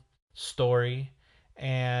own story,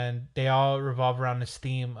 and they all revolve around this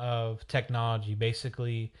theme of technology.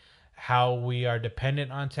 Basically, how we are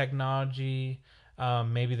dependent on technology,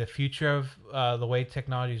 maybe the future of the way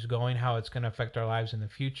technology is going, how it's going to affect our lives in the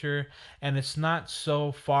future. And it's not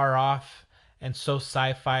so far off and so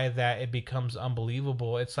sci-fi that it becomes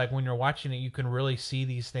unbelievable. It's like when you're watching it, you can really see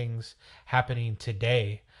these things happening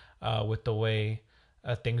today with the way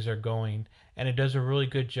things are going. And it does a really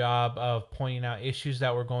good job of pointing out issues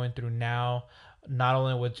that we're going through now, not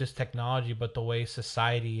only with just technology, but the way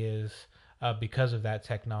society is because of that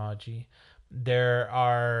technology. There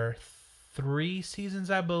are 3 seasons,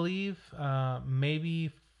 I believe,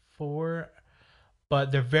 maybe 4,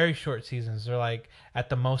 but they're very short seasons. They're like at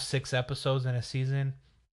the most 6 episodes in a season.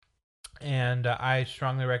 And I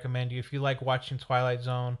strongly recommend you if you like watching Twilight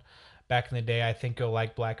Zone back in the day. I think you'll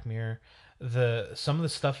like Black Mirror. The some of the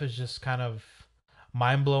stuff is just kind of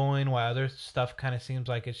mind blowing, while other stuff kind of seems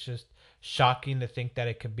like it's just shocking to think that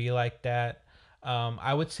it could be like that.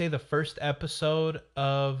 I would say the first episode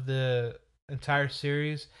of the entire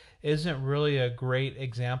series isn't really a great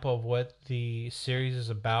example of what the series is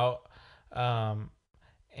about. Um,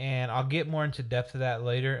 and I'll get more into depth of that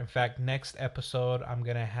later. In fact, next episode, I'm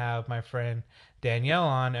going to have my friend Danielle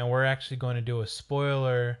on, and we're actually going to do a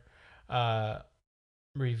spoiler uh,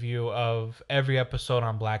 review of every episode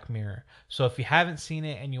on Black Mirror. So if you haven't seen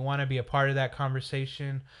it and you want to be a part of that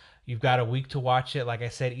conversation, you've got a week to watch it. Like I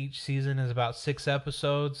said, each season is about 6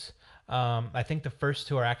 episodes. I think the first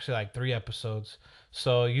 2 are actually like 3 episodes.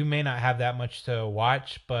 So you may not have that much to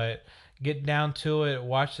watch, but get down to it,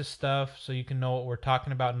 watch the stuff so you can know what we're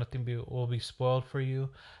talking about. Will be spoiled for you.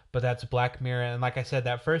 But that's Black Mirror. And like I said,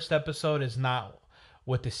 that first episode is not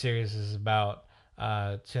what the series is about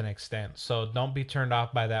to an extent. So don't be turned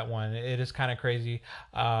off by that one. It is kind of crazy.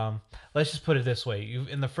 Let's just put it this way: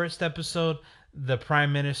 in the first episode, the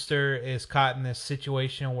prime minister is caught in this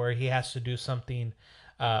situation where he has to do something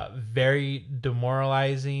very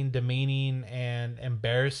demoralizing, demeaning, and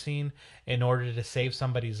embarrassing in order to save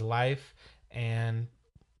somebody's life. And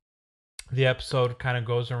the episode kind of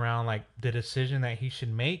goes around like the decision that he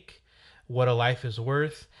should make, what a life is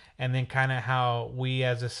worth, and then kind of how we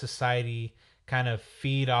as a society kind of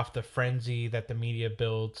feed off the frenzy that the media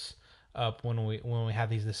builds up when we have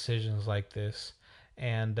these decisions like this.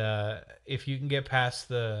 And if you can get past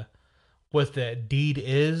the what the deed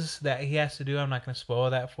is that he has to do, I'm not going to spoil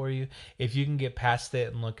that for you. If you can get past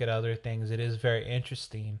it and look at other things, it is very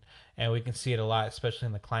interesting, and we can see it a lot, especially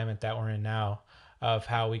in the climate that we're in now, of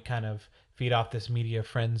how we kind of feed off this media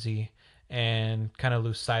frenzy and kind of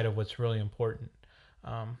lose sight of what's really important.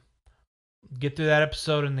 Um, get through that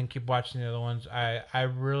episode and then keep watching the other ones. I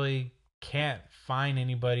really can't find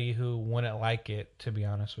anybody who wouldn't like it, to be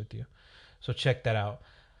honest with you. So check that out.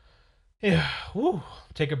 Yeah, woo.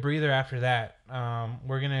 Take a breather after that.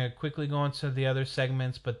 We're gonna quickly go into the other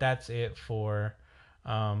segments, but that's it for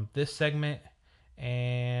this segment,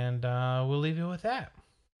 and we'll leave you with that.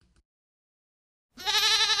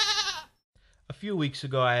 A few weeks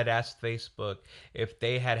ago, I had asked Facebook if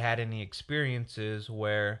they had had any experiences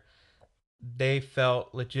where they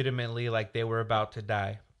felt legitimately like they were about to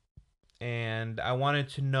die, and I wanted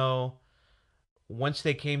to know once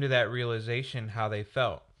they came to that realization how they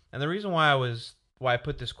felt. And the reason why I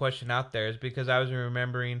put this question out there is because I was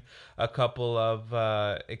remembering a couple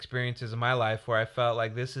of experiences in my life where I felt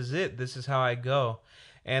like this is it, this is how I go.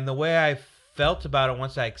 And the way I felt about it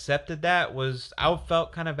once I accepted that was I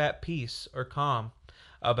felt kind of at peace or calm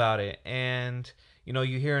about it. And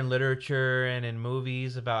you hear in literature and in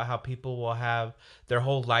movies about how people will have their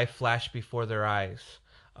whole life flash before their eyes.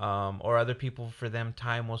 Or other people, for them,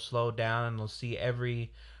 time will slow down and they'll see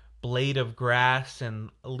every blade of grass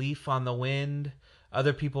and leaf on the wind.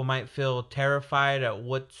 Other people might feel terrified at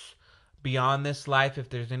what's beyond this life,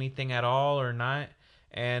 if there's anything at all or not.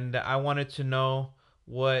 And I wanted to know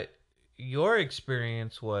what your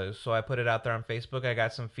experience was. So I put it out there on Facebook. I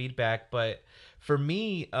got some feedback. But for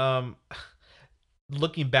me,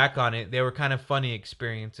 looking back on it, they were kind of funny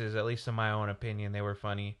experiences, at least in my own opinion. They were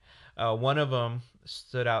funny. One of them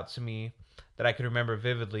stood out to me that I could remember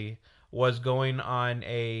vividly was going on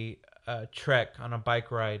a trek on a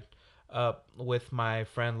bike ride up with my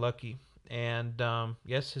friend Lucky. And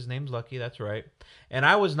yes, his name's Lucky. That's right. And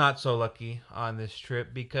I was not so lucky on this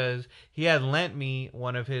trip because he had lent me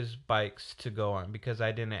one of his bikes to go on because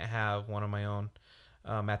I didn't have one of my own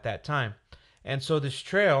at that time. And so this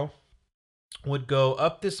trail would go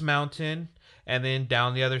up this mountain and then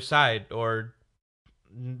down the other side, or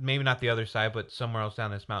maybe not the other side, but somewhere else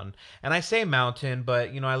down this mountain. And I say mountain, but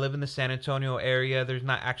I live in the San Antonio area. There's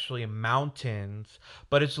not actually mountains,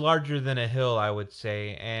 but it's larger than a hill, I would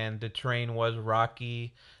say. And the terrain was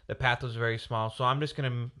rocky. The path was very small, so I'm just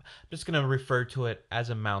gonna refer to it as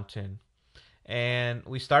a mountain. And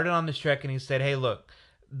we started on this trek, and he said, "Hey, look,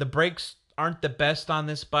 the brakes aren't the best on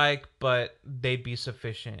this bike, but they'd be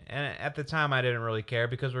sufficient." And at the time, I didn't really care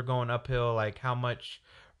because we're going uphill. Like, how much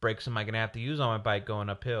brakes am I gonna have to use on my bike going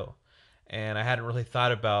uphill? And I hadn't really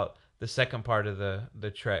thought about the second part of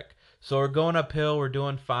the trek. So we're going uphill. We're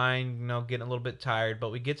doing fine. Getting a little bit tired, but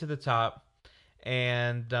we get to the top,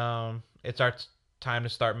 and it's our time to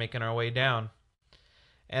start making our way down.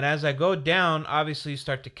 And as I go down, obviously you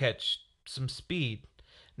start to catch some speed.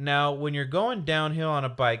 Now, when you're going downhill on a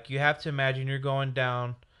bike, you have to imagine you're going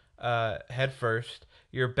down head first.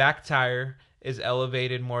 Your back tire is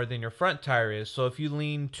elevated more than your front tire is. So if you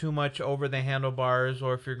lean too much over the handlebars,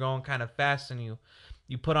 or if you're going kind of fast and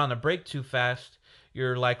you put on the brake too fast,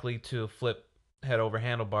 you're likely to flip head over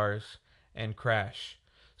handlebars and crash.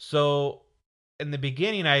 So in the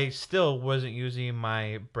beginning, I still wasn't using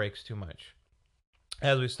my brakes too much.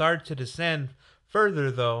 As we started to descend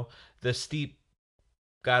further, though, the steep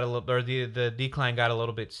got a little, or the decline got a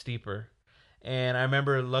little bit steeper. And I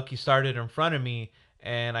remember Lucky started in front of me,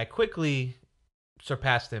 and I quickly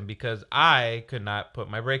surpassed him because I could not put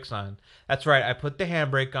my brakes on. That's right, I put the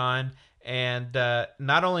handbrake on, and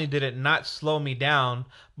not only did it not slow me down,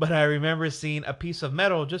 but I remember seeing a piece of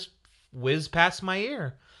metal just whiz past my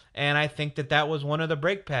ear. And I think that was one of the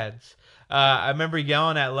brake pads. I remember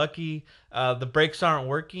yelling at Lucky, the brakes aren't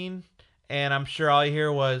working. And I'm sure all you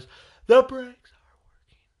hear was, the brakes are working.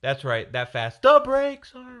 That's right, that fast. The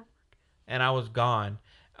brakes are. And I was gone.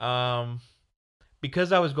 Um,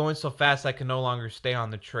 because I was going so fast, I could no longer stay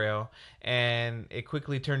on the trail, and it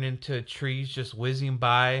quickly turned into trees just whizzing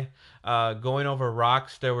by, going over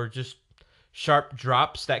rocks. There were just sharp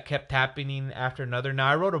drops that kept happening after another. Now,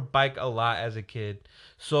 I rode a bike a lot as a kid,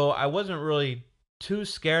 so I wasn't really too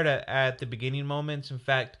scared at the beginning moments. In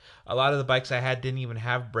fact, a lot of the bikes I had didn't even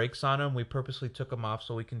have brakes on them. We purposely took them off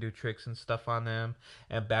so we can do tricks and stuff on them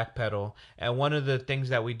and backpedal. And one of the things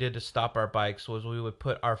that we did to stop our bikes was we would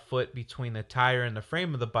put our foot between the tire and the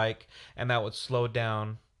frame of the bike, and that would slow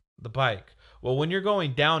down the bike. Well, when you're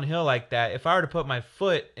going downhill like that, if I were to put my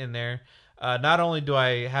foot in there, not only do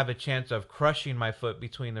I have a chance of crushing my foot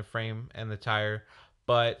between the frame and the tire,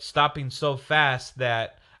 but stopping so fast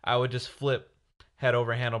that I would just flip head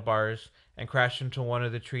over handlebars and crash into one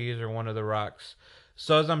of the trees or one of the rocks.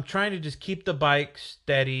 So as I'm trying to just keep the bike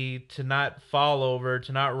steady, to not fall over,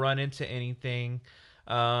 to not run into anything,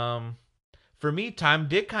 um, for me, time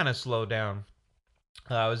did kind of slow down.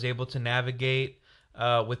 I was able to navigate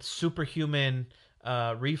with superhuman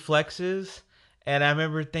reflexes, and I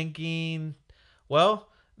remember thinking, well,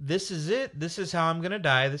 this is it. This is how I'm gonna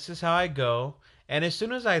die. This is how I go. And as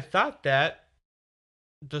soon as I thought that,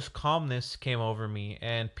 just calmness came over me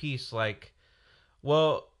and peace. Like,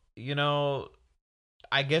 well,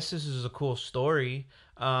 I guess this is a cool story.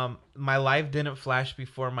 My life didn't flash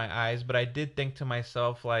before my eyes, but I did think to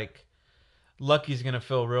myself, like, Lucky's gonna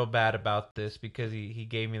feel real bad about this because he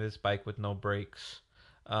gave me this bike with no brakes.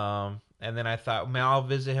 And then I thought, man, I'll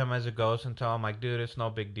visit him as a ghost and tell him, like, dude, it's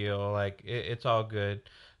no big deal. Like, it's all good.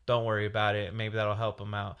 Don't worry about it. Maybe that'll help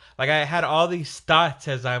him out. Like, I had all these thoughts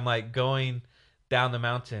as I'm like going down the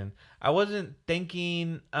mountain. I wasn't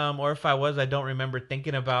thinking, or if I was, I don't remember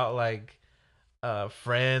thinking about like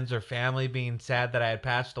friends or family being sad that I had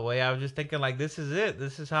passed away. I was just thinking like, this is it.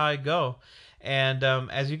 This is how I go. And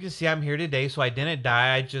as you can see, I'm here today, so I didn't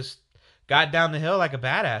die. I just got down the hill like a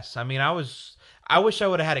badass. I mean, I wish I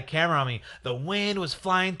would have had a camera on me. The wind was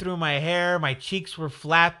flying through my hair. My cheeks were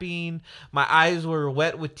flapping. My eyes were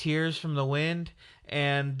wet with tears from the wind.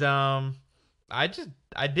 And I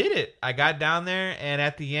did it. I got down there, and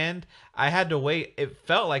at the end, I had to wait. It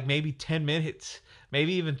felt like maybe 10 minutes,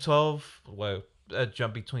 maybe even 12. Well, a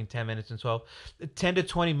jump between 10 minutes and 12, 10 to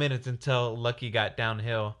 20 minutes until Lucky got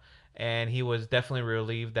downhill. And he was definitely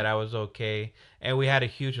relieved that I was okay. And we had a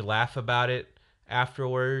huge laugh about it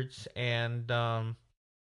afterwards. And, that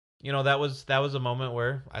was a moment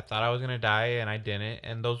where I thought I was going to die and I didn't.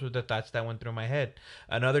 And those were the thoughts that went through my head.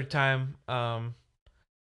 Another time, I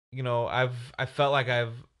felt like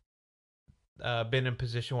I've been in a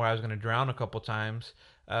position where I was going to drown a couple times.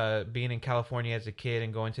 being in California as a kid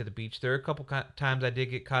and going to the beach. There were a couple times I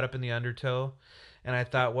did get caught up in the undertow, and I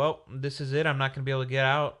thought, well, this is it. I'm not gonna be able to get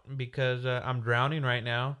out because I'm drowning right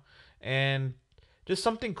now, and just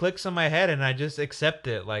something clicks in my head, and I just accept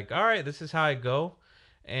it. Like, all right, this is how I go,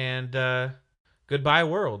 and goodbye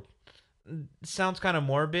world. Sounds kind of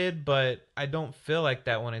morbid, but I don't feel like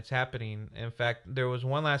that when it's happening. In fact, there was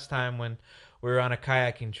one last time when we were on a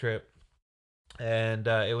kayaking trip, and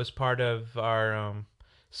it was part of our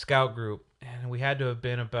scout group, and we had to have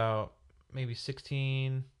been about maybe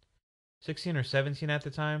 16 or 17 at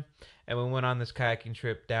the time, and we went on this kayaking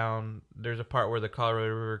trip down. There's a part where the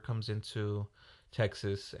Colorado River comes into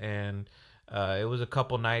Texas, and it was a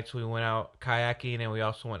couple nights we went out kayaking, and we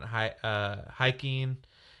also went hiking.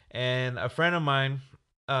 And a friend of mine,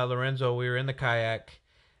 Lorenzo, we were in the kayak,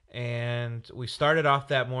 and we started off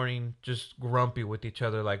that morning just grumpy with each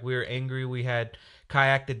other. Like, we were angry. We had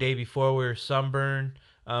kayaked the day before. We were sunburned.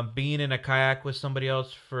 Being in a kayak with somebody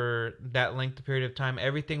else for that length of period of time,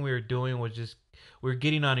 everything we were doing was just, we were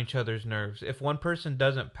getting on each other's nerves. If one person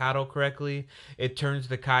doesn't paddle correctly, it turns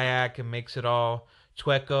the kayak and makes it all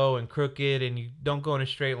chueco and crooked, and you don't go in a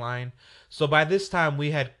straight line. So by this time,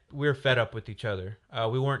 we were fed up with each other.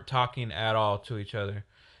 We weren't talking at all to each other,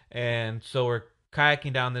 and so we're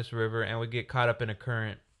kayaking down this river, and we get caught up in a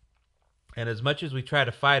current. And as much as we try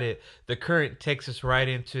to fight it, the current takes us right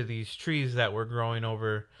into these trees that were growing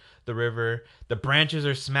over the river. The branches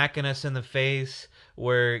are smacking us in the face.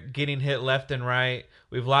 We're getting hit left and right.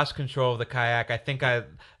 We've lost control of the kayak. I think I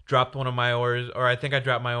dropped one of my oars, or I think I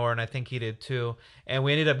dropped my oar, and I think he did too. And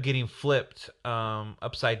we ended up getting flipped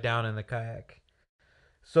upside down in the kayak.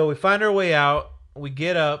 So we find our way out. We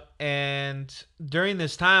get up, and during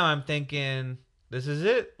this time, I'm thinking, this is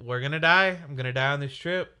it. We're going to die. I'm going to die on this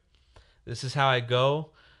trip. This is how I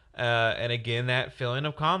go. And again, that feeling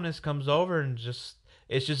of calmness comes over, and just,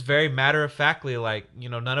 it's just very matter of factly, like,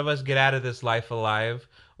 none of us get out of this life alive.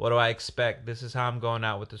 What do I expect? This is how I'm going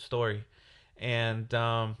out with the story. And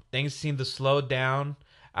things seem to slow down.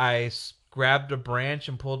 I grabbed a branch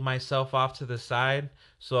and pulled myself off to the side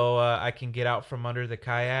so I can get out from under the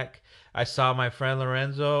kayak. I saw my friend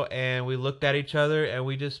Lorenzo, and we looked at each other, and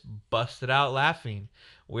we just busted out laughing.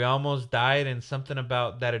 We almost died, and something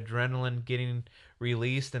about that adrenaline getting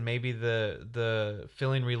released, and maybe the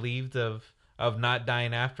feeling relieved of not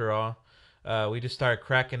dying after all. We just started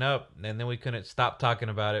cracking up, and then we couldn't stop talking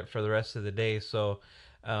about it for the rest of the day. So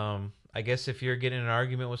I guess if you're getting in an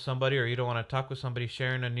argument with somebody, or you don't want to talk with somebody,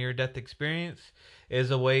 sharing a near-death experience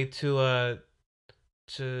is a way to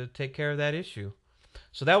take care of that issue.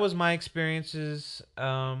 So that was my experiences,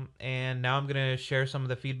 and now I'm gonna share some of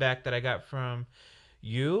the feedback that I got from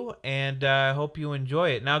you, and I hope you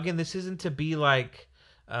enjoy it. Now, again, this isn't to be like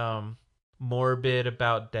morbid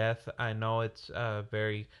about death. I know it's a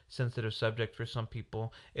very sensitive subject for some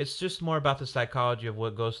people. It's just more about the psychology of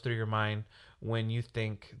what goes through your mind when you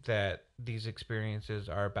think that these experiences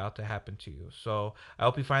are about to happen to you. So I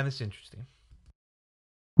hope you find this interesting.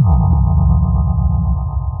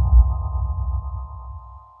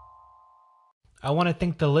 I want to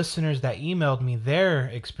thank the listeners that emailed me their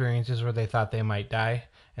experiences where they thought they might die.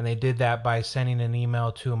 And they did that by sending an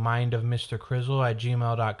email to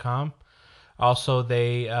mindofmrcrizzle@gmail.com. Also,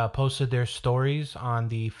 they posted their stories on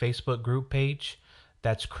the Facebook group page.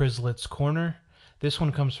 That's Crizzlet's Corner. This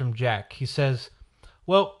one comes from Jack. He says,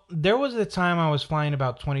 well, there was a time I was flying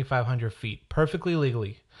about 2,500 feet, perfectly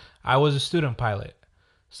legally. I was a student pilot.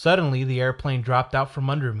 Suddenly, the airplane dropped out from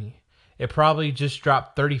under me. It probably just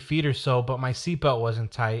dropped 30 feet or so, but my seatbelt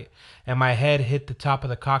wasn't tight, and my head hit the top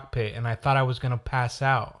of the cockpit, and I thought I was going to pass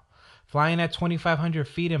out. Flying at 2,500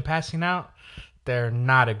 feet and passing out, they're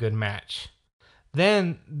not a good match.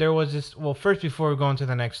 Then there was this, well, first, before we go into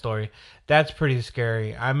the next story, that's pretty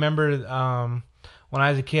scary. I remember when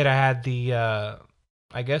I was a kid, I had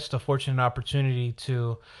I guess, the fortunate opportunity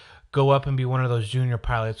to go up and be one of those junior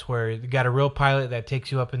pilots where you got a real pilot that takes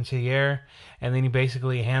you up into the air, and then he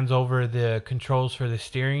basically hands over the controls for the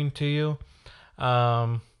steering to you.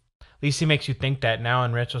 At least he makes you think that now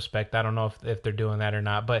in retrospect. I don't know if they're doing that or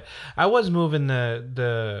not, but I was moving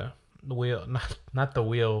the wheel, not the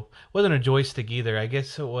wheel. It wasn't a joystick either. I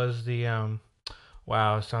guess it was the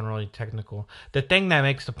wow, it sounds really technical. The thing that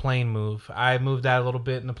makes the plane move. I moved that a little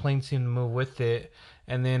bit, and the plane seemed to move with it.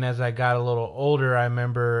 And then as I got a little older, I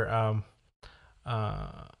remember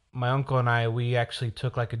my uncle and we actually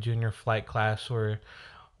took like a junior flight class where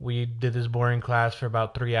we did this boring class for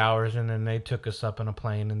about 3 hours, and then they took us up in a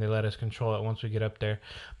plane, and they let us control it once we get up there.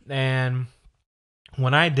 And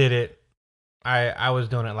when I did it, I was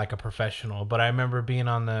doing it like a professional, but I remember being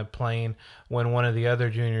on the plane when one of the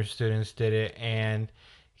other junior students did it, and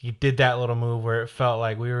he did that little move where it felt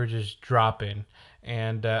like we were just dropping,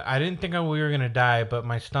 and I didn't think we were gonna die, but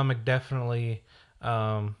my stomach definitely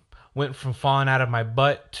um, went from falling out of my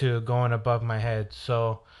butt to going above my head.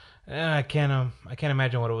 So I can't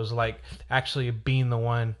imagine what it was like actually being the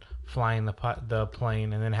one flying the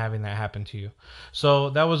plane and then having that happen to you. So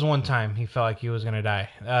that was one time he felt like he was gonna die.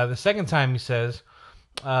 The second time he says,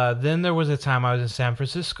 then there was a time I was in San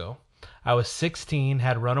Francisco. I was 16,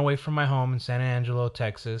 had run away from my home in San Angelo,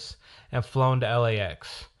 Texas, and flown to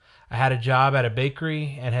LAX. I had a job at a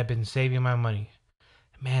bakery and had been saving my money.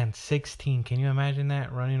 Man, 16. Can you imagine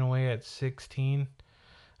that? Running away at 16?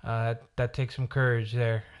 That takes some courage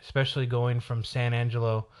there, especially going from San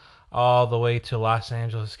Angelo all the way to Los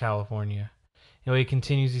Angeles, California. Anyway, he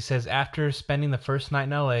continues. He says, after spending the first night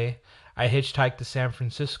in LA, I hitchhiked to San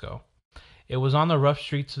Francisco. It was on the rough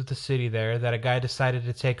streets of the city there that a guy decided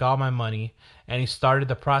to take all my money, and he started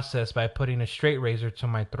the process by putting a straight razor to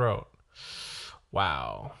my throat.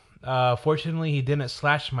 Wow. Fortunately, he didn't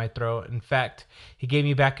slash my throat. In fact, he gave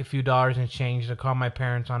me back a few dollars in change to call my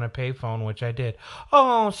parents on a payphone, which I did.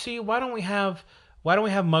 Oh, see, why don't we have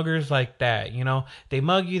muggers like that? You know, they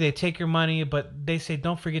mug you, they take your money, but they say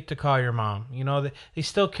don't forget to call your mom. You know, they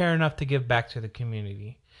still care enough to give back to the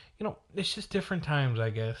community. You know, it's just different times, I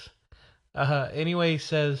guess. Anyway, he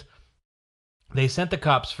says they sent the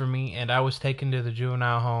cops for me, and I was taken to the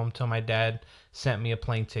juvenile home till my dad sent me a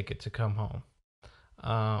plane ticket to come home.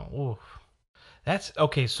 Oof. That's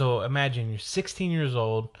okay. So imagine you're 16 years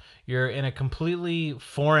old. You're in a completely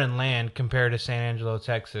foreign land compared to San Angelo,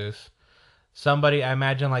 Texas. Somebody, I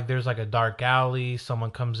imagine, like there's like a dark alley.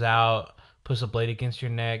 Someone comes out, puts a blade against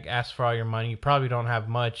your neck, asks for all your money. You probably don't have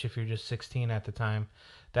much if you're just 16 at the time.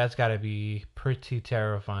 That's got to be pretty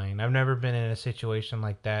terrifying. I've never been in a situation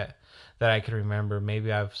like that I can remember. Maybe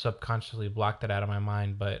I've subconsciously blocked it out of my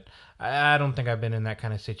mind, but I don't think I've been in that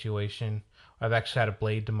kind of situation. I've actually had a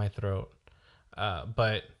blade to my throat.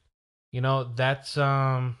 But that's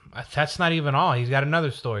not even all. He's got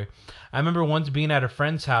another story. I remember once being at a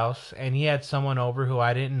friend's house and he had someone over who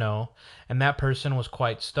I didn't know, and that person was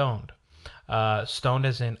quite stoned. Stoned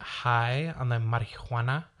as in high on the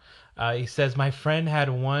marijuana. He says my friend had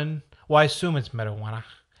one. Well, I assume it's marijuana.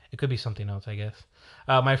 It could be something else, I guess.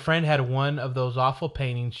 My friend had one of those awful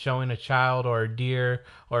paintings showing a child or a deer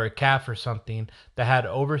or a calf or something that had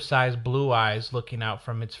oversized blue eyes looking out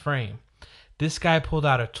from its frame. This guy pulled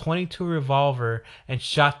out a .22 revolver and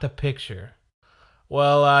shot the picture.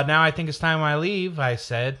 Well, now I think it's time I leave, I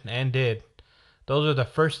said, and did. Those are the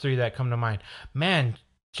first three that come to mind. Man,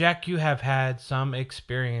 Jack, you have had some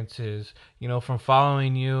experiences, from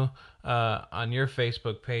following you on your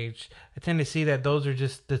Facebook page. I tend to see that those are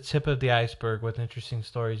just the tip of the iceberg with interesting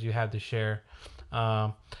stories you have to share.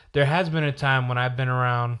 Um, there has been a time when I've been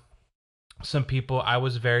around some people. I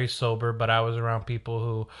was very sober, but I was around people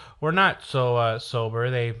who were not so sober.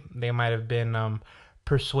 They might have been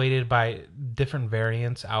persuaded by different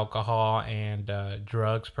variants, alcohol and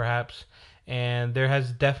drugs, perhaps. And there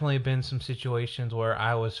has definitely been some situations where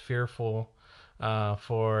I was fearful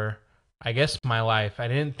for, I guess, my life. I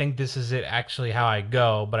didn't think this is it actually how I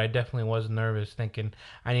go, but I definitely was nervous, thinking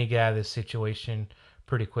I need to get out of this situation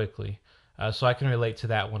pretty quickly. So I can relate to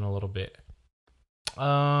that one a little bit.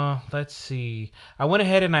 Let's see. I went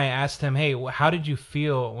ahead and I asked him, "Hey, how did you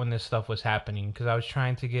feel when this stuff was happening?" Because I was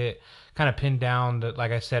trying to get kind of pinned down,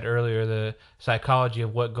 like I said earlier, the psychology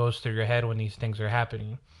of what goes through your head when these things are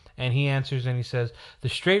happening. And he answers and he says, "The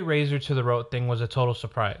straight razor to the throat thing was a total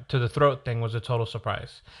surprise. To the throat thing was a total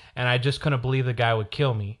surprise, and I just couldn't believe the guy would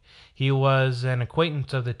kill me. He was an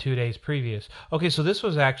acquaintance of the 2 days previous." Okay, so this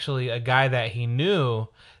was actually a guy that he knew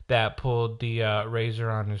that pulled the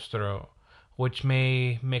razor on his throat, which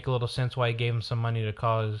may make a little sense why he gave him some money to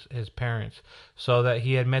call his parents. So that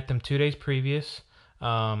he had met them 2 days previous.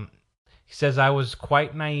 Um, he says I was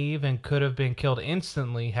quite naive and could have been killed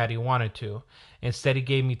instantly had he wanted to. Instead, he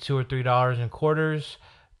gave me $2 or $3 in quarters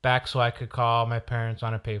back so I could call my parents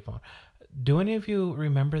on a payphone. Do any of you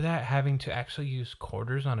remember that, having to actually use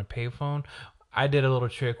quarters on a payphone? I did a little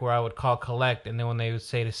trick where I would call collect, and then when they would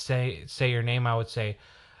say your name, I would say,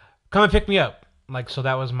 "Come and pick me up." Like, so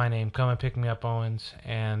that was my name. Come and pick me up, Owens.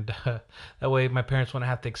 And that way my parents wouldn't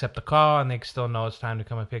have to accept the call and they could still know it's time to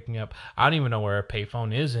come and pick me up. I don't even know where a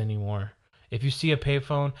payphone is anymore. If you see a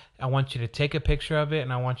payphone, I want you to take a picture of it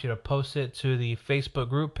and I want you to post it to the Facebook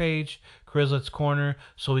group page, Crizzlet's Corner,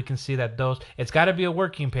 so we can see that it's got to be a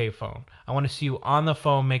working payphone. I want to see you on the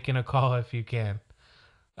phone making a call if you can.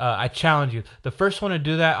 I challenge you. The first one to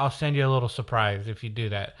do that, I'll send you a little surprise if you do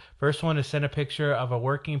that. First one to send a picture of a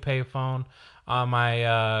working payphone on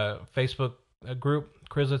my Facebook group,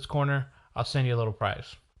 Crizzlet's Corner, I'll send you a little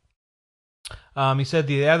prize. He said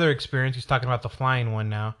the other experience, he's talking about the flying one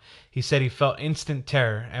now. He said he felt instant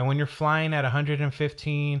terror. And when you're flying at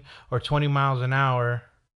 115 or 20 miles an hour,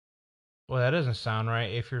 well, that doesn't sound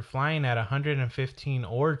right. If you're flying at 115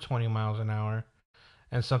 or 20 miles an hour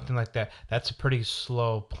and something like that, that's a pretty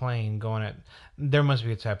slow plane going at. There must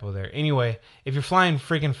be a typo there. Anyway, if you're flying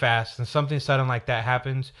freaking fast and something sudden like that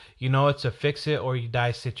happens, you know it's a fix it or you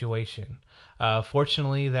die situation.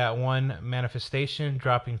 Fortunately, that one manifestation,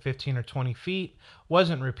 dropping 15 or 20 feet,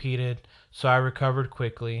 wasn't repeated, so I recovered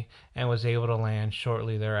quickly and was able to land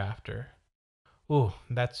shortly thereafter. Ooh,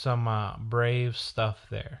 that's some brave stuff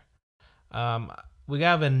there. Um, we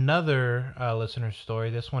have another listener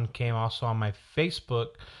story. This one came also on my Facebook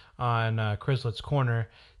on Chryslet's Corner.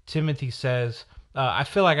 Timothy says, I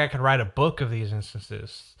feel like I could write a book of these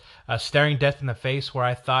instances. Staring death in the face where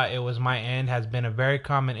I thought it was my end has been a very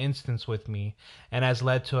common instance with me and has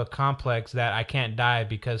led to a complex that I can't die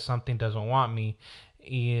because something doesn't want me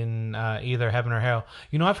in either heaven or hell.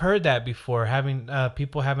 You know, I've heard that before, having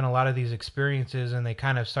people having a lot of these experiences and they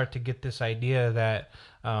kind of start to get this idea that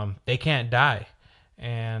they can't die.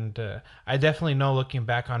 And I definitely know, looking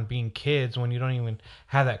back on being kids, when you don't even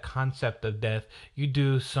have that concept of death, you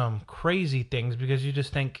do some crazy things because you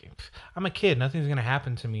just think, I'm a kid, nothing's going to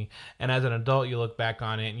happen to me. And as an adult, you look back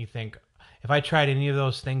on it and you think, if I tried any of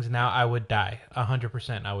those things now, I would die.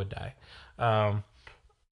 100% I would die. Um,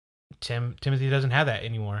 Timothy doesn't have that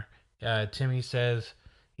anymore. Timmy says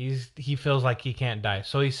he feels like he can't die.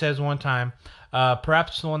 So he says one time,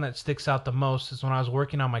 perhaps the one that sticks out the most is when I was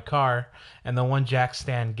working on my car and the one jack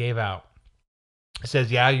stand gave out. He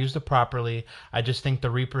says, yeah, I used it properly. I just think the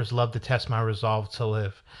Reapers love to test my resolve to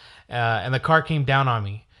live. And the car came down on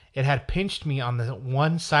me. It had pinched me on the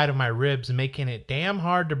one side of my ribs, making it damn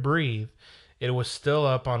hard to breathe. It was still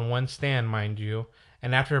up on one stand, mind you.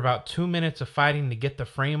 And after about 2 minutes of fighting to get the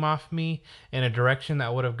frame off me in a direction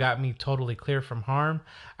that would have got me totally clear from harm,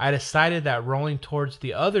 I decided that rolling towards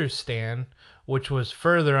the other stand, which was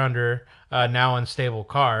further under now unstable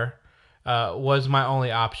car, was my only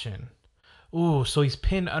option. Ooh, so he's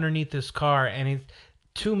pinned underneath this car, and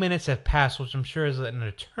 2 minutes have passed, which I'm sure is an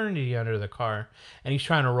eternity under the car. And he's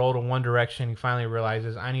trying to roll to one direction. He finally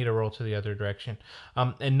realizes, I need to roll to the other direction.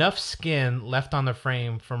 Enough skin left on the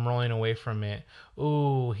frame from rolling away from it.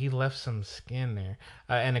 Ooh, he left some skin there.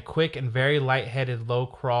 And a quick and very light-headed low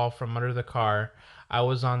crawl from under the car. I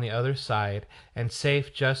was on the other side and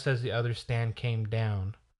safe just as the other stand came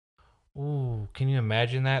down. Ooh, can you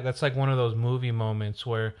imagine that? That's like one of those movie moments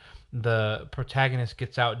where the protagonist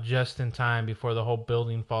gets out just in time before the whole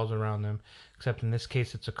building falls around them. Except in this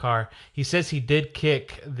case, it's a car. He says he did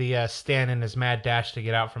kick the stand in his mad dash to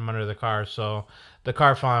get out from under the car, so the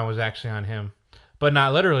car falling was actually on him, but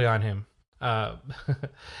not literally on him.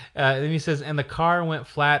 Then he says, and the car went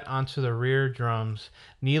flat onto the rear drums.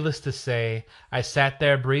 Needless to say, I sat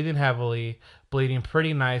there breathing heavily, bleeding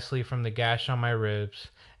pretty nicely from the gash on my ribs,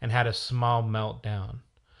 and had a small meltdown.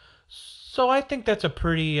 So I think that's a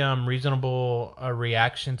pretty reasonable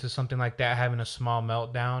reaction to something like that, having a small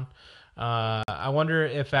meltdown. I wonder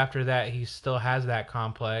if after that he still has that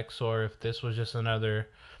complex, or if this was just another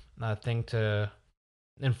thing to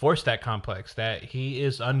enforce that complex that he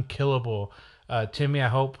is unkillable. Timmy, I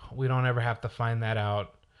hope we don't ever have to find that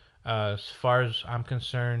out. As far as I'm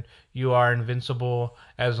concerned, you are invincible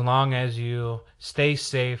as long as you stay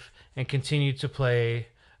safe and continue to play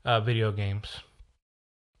video games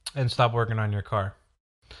and stop working on your car.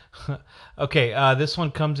 Okay, this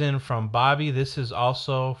one comes in from Bobby. This is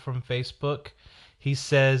also from Facebook. He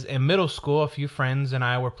says, in middle school, a few friends and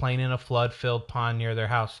I were playing in a flood-filled pond near their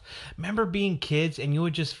house. Remember being kids and you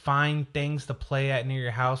would just find things to play at near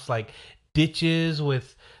your house, like ditches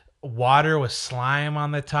with water with slime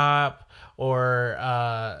on the top, or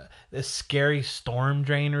this scary storm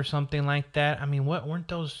drain or something like that. I mean, what weren't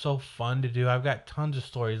those so fun to do? I've got tons of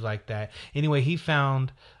stories like that. Anyway, he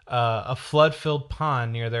found a flood-filled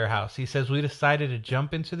pond near their house. He says we decided to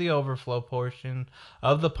jump into the overflow portion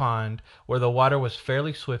of the pond where the water was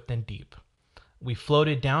fairly swift and deep. We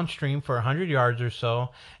floated downstream for 100 yards or so,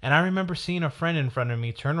 and I remember seeing a friend in front of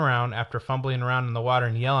me turn around after fumbling around in the water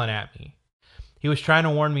and yelling at me. He was trying to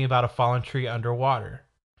warn me about a fallen tree underwater.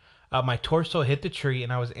 My torso hit the tree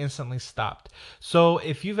and I was instantly stopped. So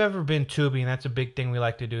if you've ever been tubing, that's a big thing we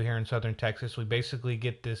like to do here in southern Texas. We basically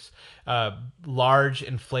get this large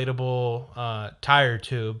inflatable tire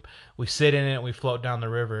tube. We sit in it, we float down the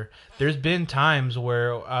river. There's been times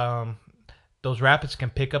where those rapids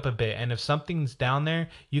can pick up a bit, and if something's down there,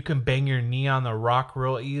 you can bang your knee on the rock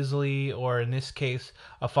real easily, or in this case,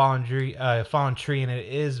 fallen tree, and it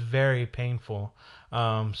is very painful.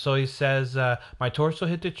 So he says, my torso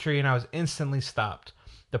hit the tree, and I was instantly stopped.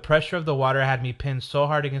 The pressure of the water had me pinned so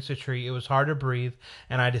hard against the tree it was hard to breathe,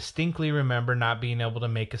 and I distinctly remember not being able to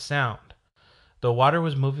make a sound. The water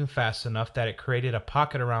was moving fast enough that it created a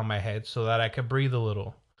pocket around my head so that I could breathe a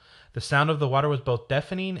little. The sound of the water was both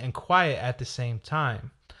deafening and quiet at the same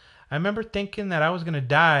time. I remember thinking that I was going to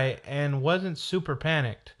die and wasn't super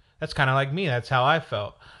panicked. That's kind of like me. That's how I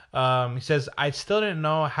felt. He says, I still didn't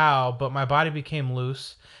know how, but my body became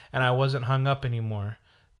loose and I wasn't hung up anymore.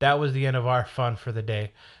 That was the end of our fun for the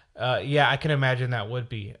day. Yeah, I can imagine that would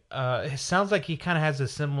be. It sounds like he kind of has a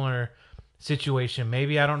similar situation.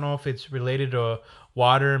 Maybe I don't know if it's related to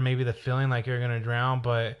water, maybe the feeling like you're going to drown,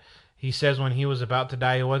 but he says when he was about to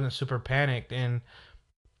die, he wasn't super panicked. And,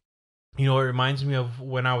 you know, it reminds me of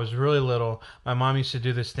when I was really little. My mom used to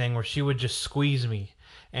do this thing where she would just squeeze me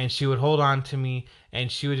and she would hold on to me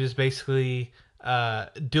and she would just basically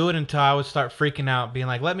do it until I would start freaking out, being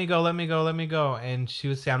like, let me go, let me go, let me go. And she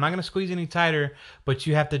would say, I'm not going to squeeze any tighter, but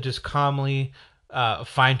you have to just calmly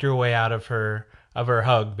find your way out of her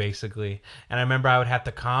hug, basically. And I remember I would have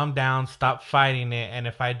to calm down, stop fighting it, and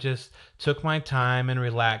if I just took my time and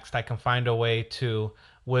relaxed, I can find a way to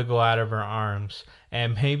wiggle out of her arms.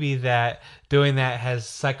 And maybe that doing that has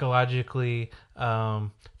psychologically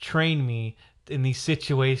trained me in these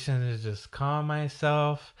situations to just calm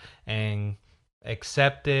myself and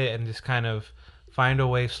accept it and just kind of find a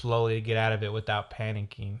way slowly to get out of it without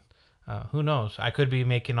panicking. Who knows? I could be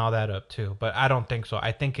making all that up too, but I don't think so.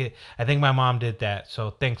 I think my mom did that.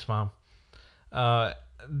 So thanks, mom. Uh,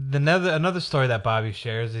 another story that Bobby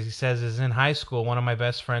shares is he says is in high school, one of my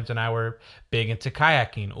best friends and I were big into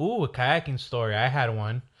kayaking. Ooh, a kayaking story. I had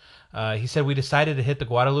one. He said we decided to hit the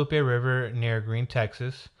Guadalupe River near Green,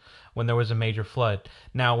 Texas, when there was a major flood.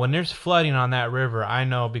 Now, when there's flooding on that river, I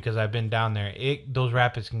know because I've been down there. Those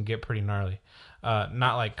rapids can get pretty gnarly.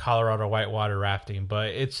 Not like Colorado whitewater rafting, but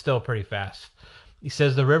it's still pretty fast. He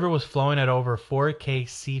says the river was flowing at over 4K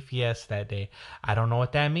CFS that day. I don't know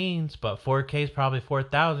what that means, but 4K is probably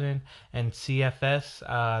 4,000, and CFS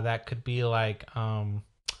that could be like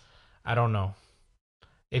I don't know.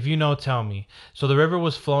 If you know, tell me. So the river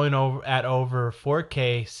was flowing over at over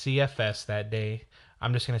 4K CFS that day.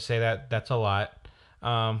 I'm just gonna say that that's a lot.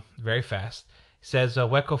 Very fast. It says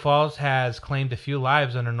Weco Falls has claimed a few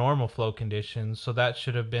lives under normal flow conditions, so that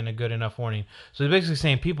should have been a good enough warning. So he's basically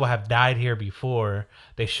saying people have died here before.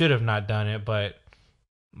 They should have not done it, but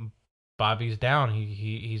Bobby's down.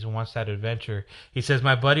 He wants that adventure. He says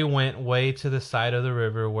my buddy went way to the side of the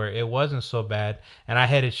river where it wasn't so bad, and I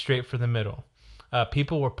headed straight for the middle.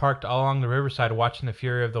 People were parked all along the riverside watching the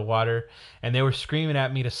fury of the water, and they were screaming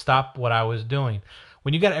at me to stop what I was doing.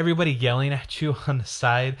 When you got everybody yelling at you on the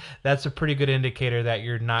side, that's a pretty good indicator that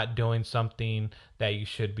you're not doing something that you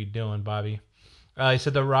should be doing, Bobby. He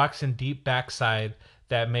said the rocks and deep backside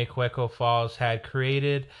that make Hueco Falls had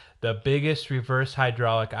created the biggest reverse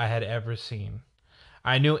hydraulic I had ever seen.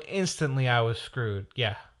 I knew instantly I was screwed.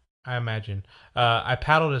 Yeah, I imagine. I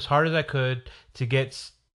paddled as hard as I could to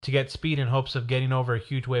get speed in hopes of getting over a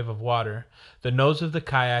huge wave of water. The nose of the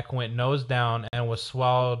kayak went nose down and was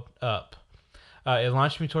swallowed up. It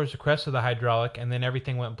launched me towards the crest of the hydraulic, and then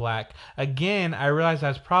everything went black. Again, I realized I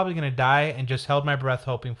was probably going to die and just held my breath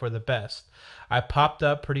hoping for the best. I popped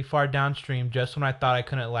up pretty far downstream just when I thought I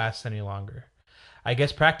couldn't last any longer. I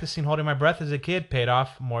guess practicing holding my breath as a kid paid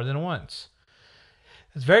off more than once.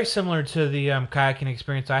 It's very similar to the kayaking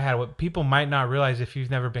experience I had. What people might not realize if you've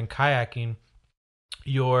never been kayaking,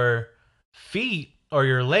 your feet or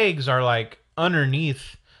your legs are like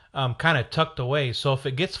underneath, kind of tucked away. So if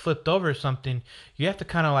it gets flipped over or something, you have to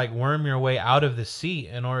kind of like worm your way out of the seat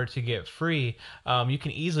in order to get free. You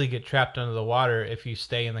can easily get trapped under the water if you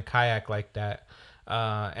stay in the kayak like that.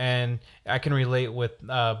 And I can relate with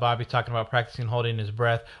Bobby talking about practicing holding his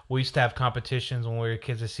breath. We used to have competitions when we were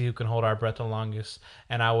kids to see who can hold our breath the longest,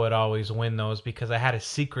 and I would always win those because I had a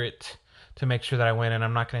secret to make sure that I win, and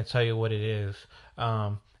I'm not going to tell you what it is.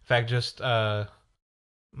 In fact, just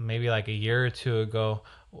maybe like a year or two ago,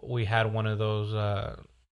 we had one of those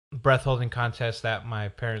breath holding contests at my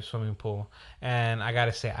parents' swimming pool, and I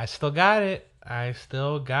gotta say, I still got it. I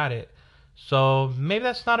still got it. So maybe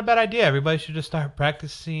that's not a bad idea. Everybody should just start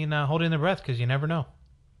practicing holding their breath because you never know.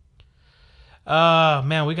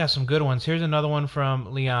 Man, we got some good ones. Here's another one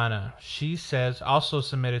from Liana. She says, also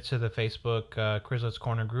submitted to the Facebook Chrysalis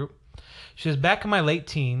Corner group. She says, back in my late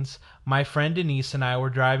teens, my friend Denise and I were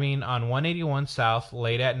driving on 181 South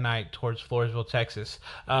late at night towards Floresville, Texas.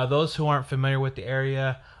 Those who aren't familiar with the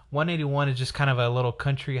area, 181 is just kind of a little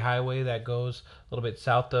country highway that goes a little bit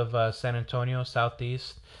south of San Antonio,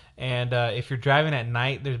 southeast. And if you're driving at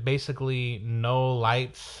night, there's basically no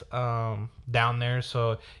lights down there,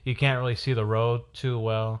 so you can't really see the road too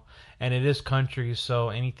well. And it is country, so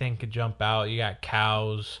anything could jump out. You got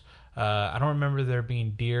cows. I don't remember there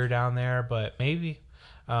being deer down there, but maybe.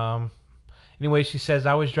 Um, Anyway, she says,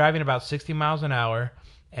 I was driving about 60 miles an hour,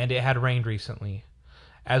 and it had rained recently.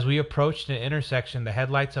 As we approached an intersection, the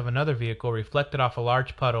headlights of another vehicle reflected off a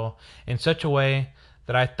large puddle in such a way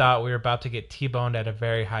that I thought we were about to get T-boned at a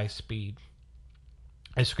very high speed.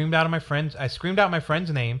 I screamed out my friend's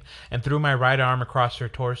name and threw my right arm across her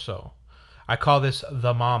torso. I call this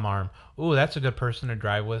the mom arm. Ooh, that's a good person to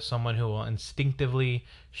drive with, someone who will instinctively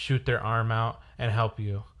shoot their arm out and help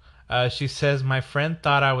you. She says, my friend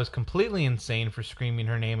thought I was completely insane for screaming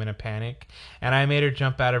her name in a panic, and I made her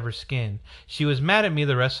jump out of her skin. She was mad at me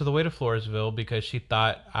the rest of the way to Floresville because she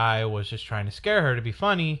thought I was just trying to scare her to be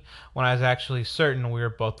funny when I was actually certain we were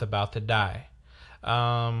both about to die.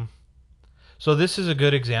 So this is a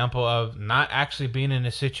good example of not actually being in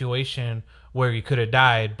a situation where you could have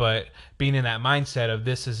died, but being in that mindset of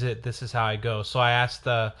this is it, this is how I go. So I asked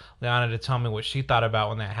Liana to tell me what she thought about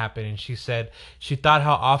when that happened, and she said she thought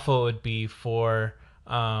how awful it would be for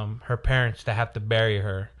her parents to have to bury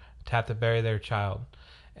her, to have to bury their child.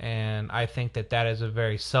 And I think that that is a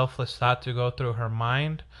very selfless thought to go through her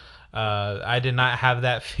mind. I did not have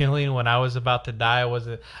that feeling when I was about to die.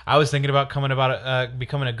 I was thinking about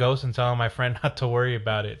becoming a ghost and telling my friend not to worry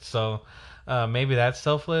about it. So maybe that's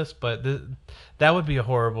selfless, but that would be a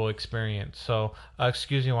horrible experience. So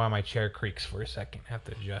excuse me while my chair creaks for a second. I have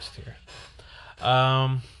to adjust here.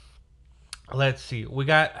 Let's see. We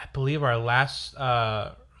got, I believe, our last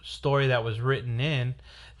story that was written in.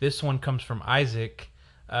 This one comes from Isaac.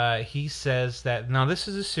 He says that, now this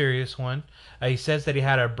is a serious one. He says that he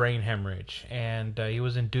had a brain hemorrhage, and he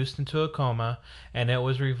was induced into a coma, and he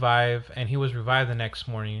was revived the next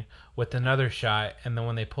morning with another shot. And then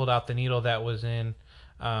when they pulled out the needle that was in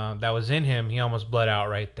him, he almost bled out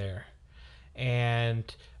right there.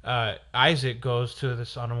 And Isaac goes to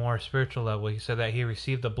this on a more spiritual level. He said that he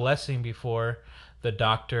received a blessing before the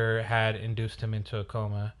doctor had induced him into a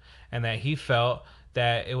coma, and that he felt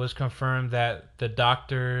that it was confirmed that the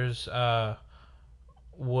doctors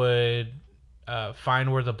would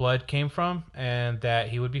find where the blood came from, and that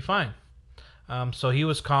he would be fine. So he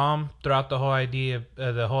was calm throughout the whole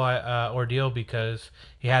ordeal because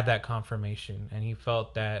he had that confirmation, and he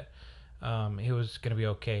felt that he was going to be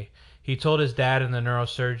okay. He told his dad and the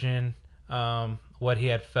neurosurgeon what he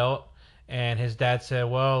had felt, and his dad said,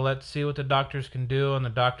 well, let's see what the doctors can do. And the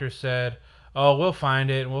doctor said, oh, we'll find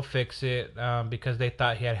it and we'll fix it, because they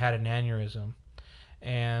thought he had an aneurysm.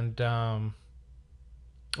 And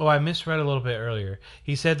I misread a little bit earlier.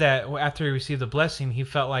 He said that after he received the blessing, he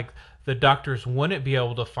felt like the doctors wouldn't be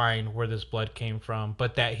able to find where this blood came from,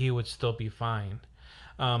 but that he would still be fine.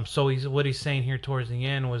 So what he's saying here towards the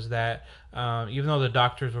end was that even though the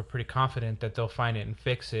doctors were pretty confident that they'll find it and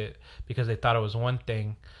fix it because they thought it was one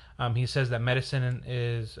thing, he says that medicine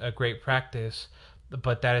is a great practice,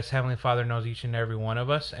 but that his Heavenly Father knows each and every one of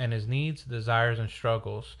us and his needs, desires, and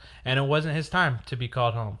struggles. And it wasn't his time to be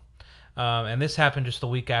called home. And this happened just a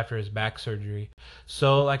week after his back surgery.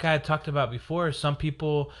 So like I had talked about before, some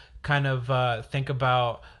people kind of think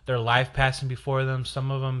about their life passing before them.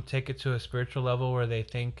 Some of them take it to a spiritual level where they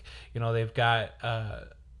think, they've got a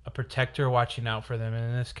protector watching out for them. And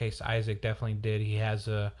in this case, Isaac definitely did. He has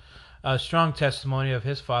a strong testimony of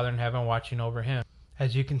his Father in heaven watching over him.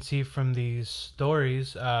 As you can see from these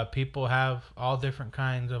stories, people have all different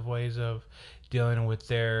kinds of ways of dealing with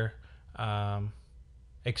their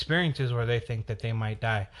experiences where they think that they might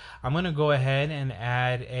die. I'm going to go ahead and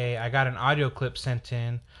I got an audio clip sent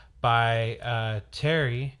in by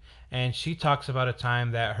Terry, and she talks about a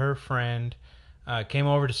time that her friend came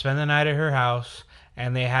over to spend the night at her house,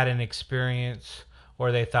 and they had an experience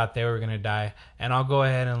where they thought they were going to die. And I'll go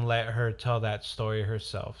ahead and let her tell that story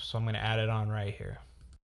herself. So I'm going to add it on right here.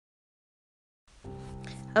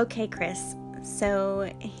 Okay, Chris.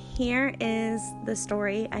 So here is the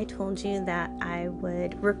story I told you that I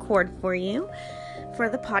would record for you for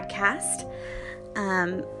the podcast.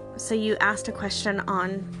 So you asked a question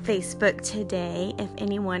on Facebook today if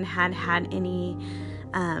anyone had any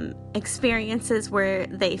experiences where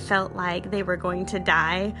they felt like they were going to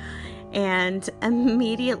die. And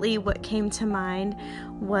immediately what came to mind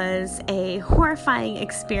was a horrifying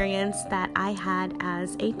experience that I had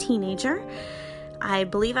as a teenager. I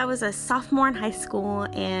believe I was a sophomore in high school,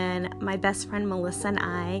 and my best friend Melissa and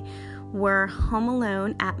I were home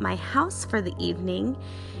alone at my house for the evening,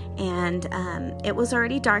 and it was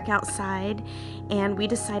already dark outside, and we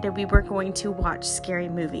decided we were going to watch scary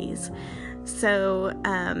movies. So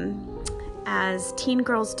as teen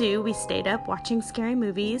girls do, we stayed up watching scary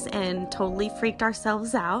movies and totally freaked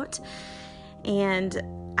ourselves out. And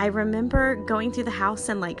I remember going through the house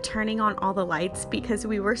and like turning on all the lights because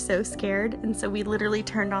we were so scared. And so we literally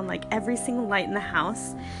turned on like every single light in the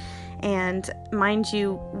house. And mind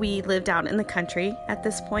you, we lived out in the country at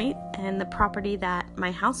this point, and the property that my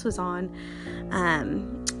house was on,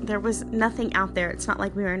 there was nothing out there. It's not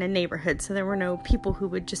like we were in a neighborhood, so there were no people who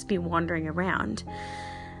would just be wandering around.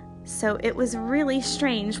 So it was really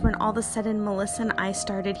strange when all of a sudden Melissa and I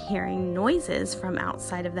started hearing noises from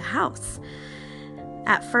outside of the house.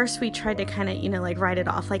 At first we tried to kind of, like write it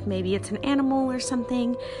off, like maybe it's an animal or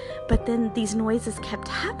something, but then these noises kept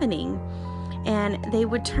happening. And they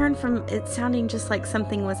would turn from it sounding just like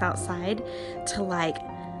something was outside to like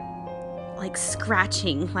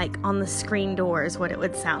scratching, like on the screen door is what it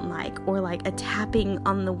would sound like, or like a tapping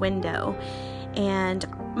on the window. And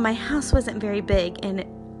my house wasn't very big, and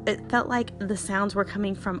it felt like the sounds were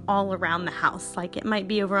coming from all around the house. Like it might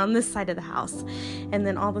be over on this side of the house, and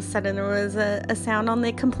then all of a sudden there was a sound on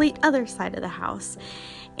the complete other side of the house.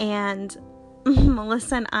 And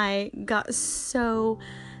Melissa and I got so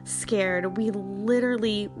scared. We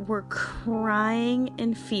literally were crying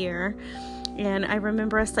in fear. And I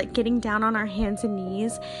remember us like getting down on our hands and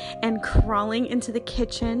knees and crawling into the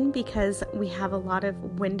kitchen because we have a lot of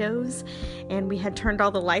windows and we had turned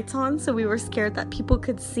all the lights on, so we were scared that people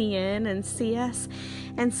could see in and see us.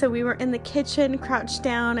 And so we were in the kitchen crouched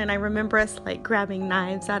down, and I remember us like grabbing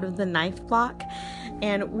knives out of the knife block,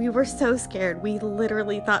 and we were so scared. We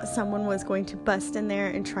literally thought someone was going to bust in there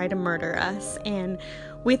and try to murder us, and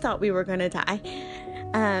we thought we were going to die.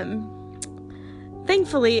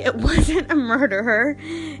 Thankfully, it wasn't a murderer.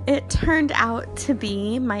 It turned out to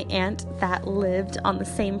be my aunt that lived on the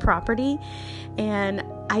same property, and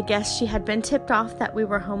I guess she had been tipped off that we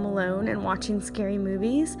were home alone and watching scary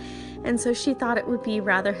movies, and so she thought it would be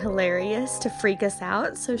rather hilarious to freak us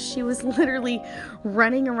out. So she was literally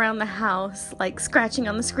running around the house, like scratching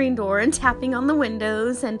on the screen door and tapping on the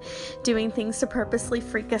windows and doing things to purposely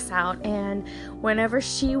freak us out. And whenever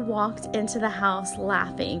she walked into the house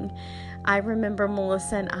laughing, I remember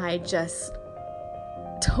Melissa and I just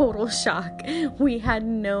total shock. We had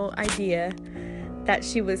no idea that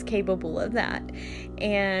she was capable of that.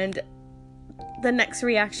 And the next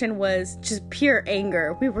reaction was just pure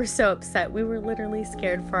anger. We were so upset. We were literally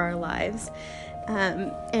scared for our lives.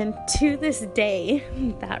 And to this day,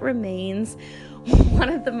 that remains one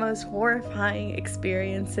of the most horrifying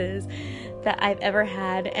experiences that I've ever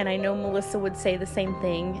had, and I know Melissa would say the same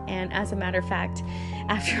thing. And as a matter of fact,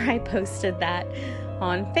 after I posted that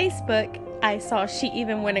on Facebook, I saw she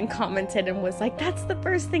even went and commented and was like, that's the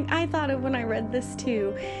first thing I thought of when I read this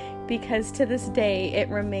too, because to this day it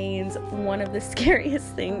remains one of the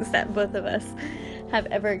scariest things that both of us have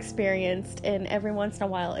ever experienced. And every once in a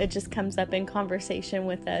while it just comes up in conversation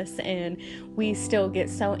with us, and we still get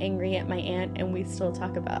so angry at my aunt, and we still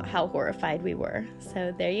talk about how horrified we were.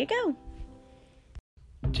 So there you go.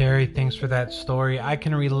 Terry, thanks for that story. I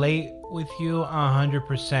can relate with you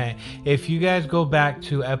 100%. If you guys go back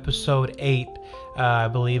to episode 8, I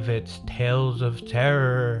believe it's Tales of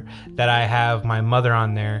Terror, that I have my mother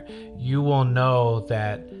on there, you will know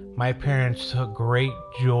that my parents took great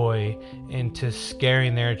joy into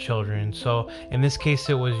scaring their children. So in this case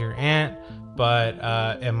it was your aunt, but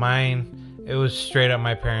in mine it was straight up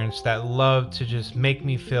my parents that loved to just make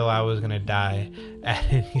me feel I was gonna die at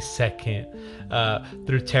any second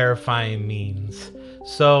through terrifying means.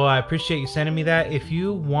 So I appreciate you sending me that. If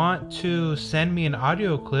you want to send me an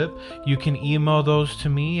audio clip, you can email those to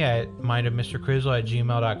me at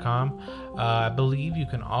mindofmrcrizzle@gmail.com. I believe you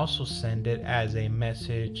can also send it as a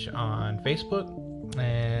message on Facebook,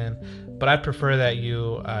 but I prefer that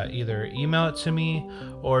you either email it to me,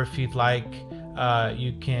 or if you'd like,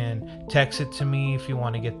 you can text it to me. If you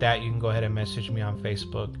want to get that, you can go ahead and message me on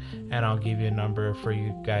Facebook, and I'll give you a number for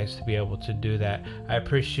you guys to be able to do that. I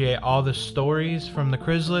appreciate all the stories from the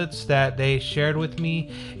Crizzlets that they shared with me.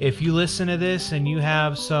 If you listen to this and you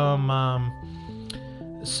have some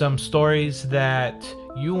stories that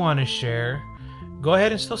you want to share, go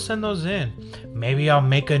ahead and still send those in. Maybe I'll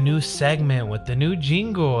make a new segment with the new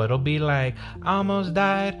jingle. It'll be like, I almost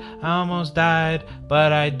died,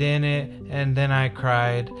 but I didn't, and then I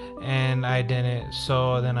cried, and I didn't,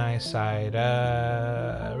 so then I sighed.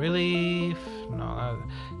 Relief. No,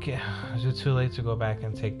 is it too late to go back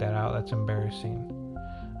and take that out? That's embarrassing.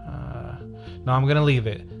 No, I'm gonna leave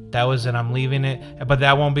it. That was it. I'm leaving it. But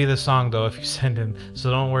that won't be the song though if you send in.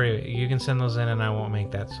 So don't worry. You can send those in, and I won't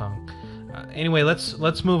make that song. Anyway,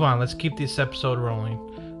 let's move on. Let's keep this episode rolling.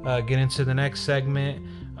 Get into the next segment.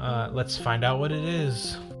 Let's find out what it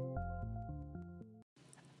is.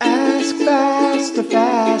 Ask fast or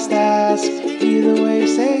fast ask. Either way,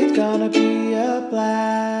 say it's gonna be a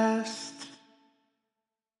blast.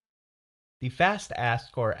 The fast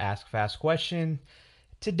ask or ask fast question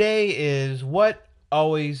today is, what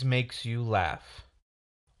always makes you laugh?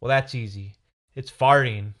 Well, that's easy. It's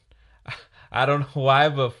farting. I don't know why,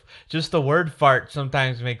 but just the word fart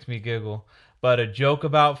sometimes makes me giggle. But a joke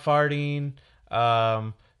about farting,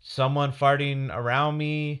 someone farting around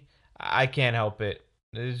me, I can't help it.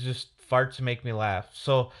 It's just farts make me laugh.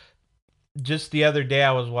 So just the other day,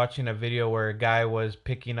 I was watching a video where a guy was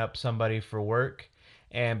picking up somebody for work,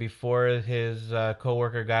 and before his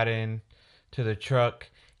coworker got in to the truck,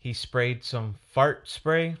 he sprayed some fart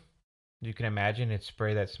spray. You can imagine it's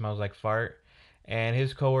spray that smells like fart. And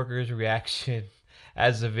his coworker's reaction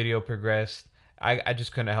as the video progressed, I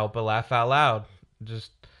just couldn't help but laugh out loud.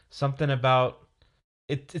 Just something about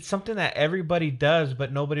it. It's something that everybody does,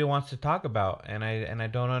 but nobody wants to talk about, and I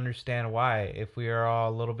don't understand why. If we are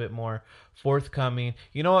all a little bit more forthcoming,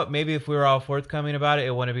 you know what? Maybe if we were all forthcoming about it,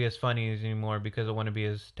 it wouldn't be as funny anymore because it wouldn't be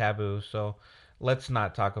as taboo. So let's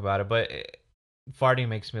not talk about it. But farting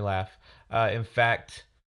makes me laugh. In fact,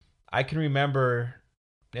 I can remember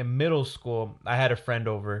in middle school, I had a friend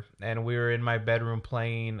over, and we were in my bedroom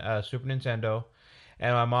playing Super Nintendo,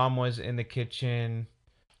 and my mom was in the kitchen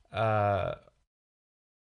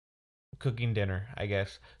cooking dinner, I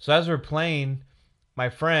guess. So as we're playing, my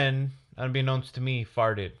friend, unbeknownst to me,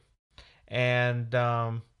 farted. And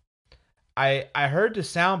I heard the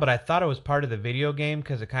sound, but I thought it was part of the video game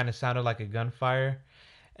because it kind of sounded like a gunfire.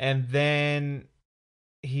 And then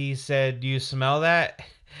he said, "Do you smell that?"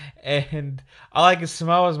 And all I could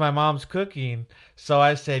smell was my mom's cooking. So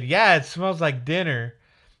I said, "Yeah, it smells like dinner."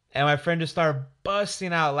 And my friend just started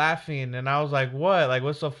busting out laughing. And I was like, "What? Like,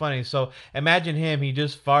 what's so funny?" So imagine him. He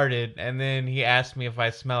just farted. And then he asked me if I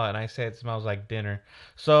smell it. And I said, "It smells like dinner."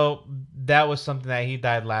 So that was something that he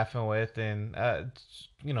died laughing with. And,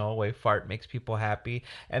 a way fart makes people happy.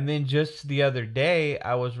 And then just the other day,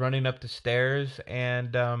 I was running up the stairs.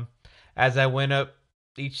 And as I went up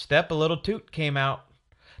each step, a little toot came out.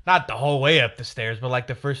 Not the whole way up the stairs, but like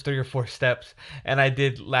the first 3 or 4 steps. And I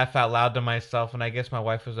did laugh out loud to myself. And I guess my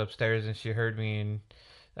wife was upstairs and she heard me, and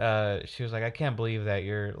she was like, "I can't believe that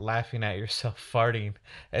you're laughing at yourself farting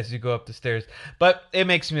as you go up the stairs." But it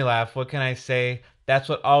makes me laugh. What can I say? That's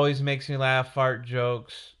what always makes me laugh. Fart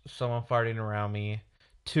jokes, someone farting around me,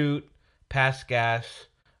 toot, pass gas,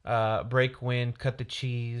 break wind, cut the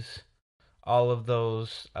cheese. All of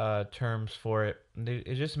those terms for it.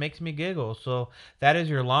 It just makes me giggle. So that is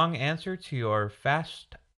your long answer to your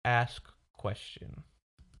fast ask question.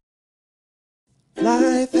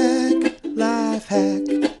 Life hack, life hack.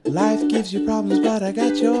 Life gives you problems, but I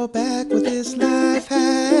got your back with this life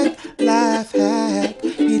hack, life hack.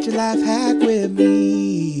 Get your life hack with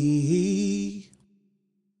me.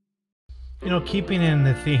 Keeping in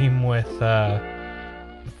the theme with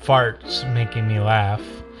farts making me laugh,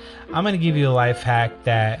 I'm going to give you a life hack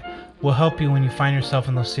that will help you when you find yourself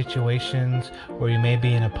in those situations where you may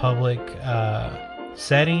be in a public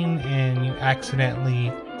setting and you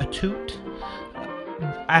accidentally toot.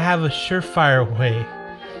 I have a surefire way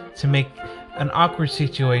to make an awkward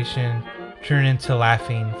situation turn into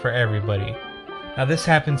laughing for everybody. Now, this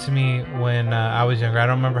happened to me when I was younger. I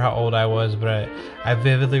don't remember how old I was, but I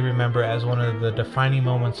vividly remember it as one of the defining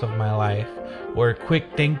moments of my life where quick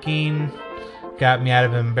thinking got me out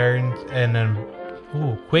of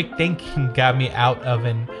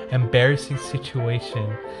an embarrassing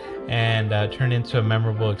situation and turned into a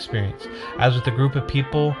memorable experience. I was with a group of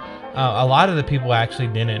people. A lot of the people actually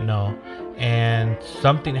didn't know, and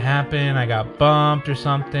something happened. I got bumped or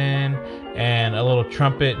something, and a little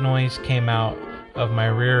trumpet noise came out of my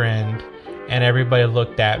rear end, and everybody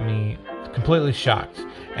looked at me completely shocked.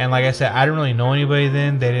 And like I said, I didn't really know anybody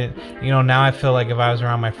then. They didn't, now I feel like if I was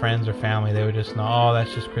around my friends or family, they would just know, "Oh,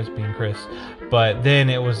 that's just Chris being Chris." But then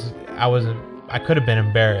I could have been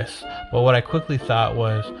embarrassed. But what I quickly thought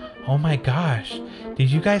was, "Oh my gosh,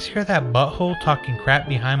 did you guys hear that butthole talking crap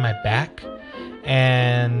behind my back?"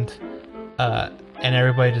 And and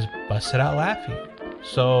everybody just busted out laughing.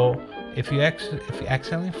 So if you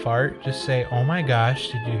accidentally fart, just say, "Oh my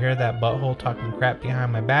gosh, did you hear that butthole talking crap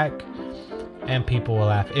behind my back?" And people will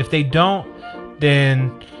laugh. If they don't,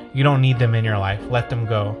 then you don't need them in your life. Let them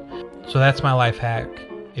go. So that's my life hack.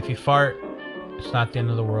 If you fart, it's not the end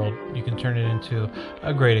of the world. You can turn it into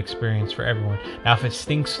a great experience for everyone. Now, if it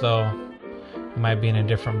stinks, though, you might be in a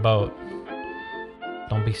different boat.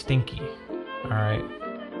 Don't be stinky. All right?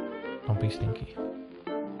 Don't be stinky.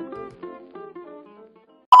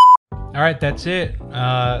 All right, that's it.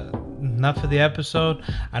 Enough of the episode.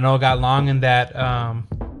 I know it got long in that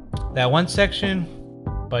one section,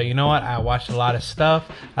 but you know what? I watched a lot of stuff.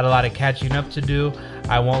 I had a lot of catching up to do.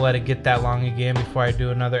 I won't let it get that long again before I do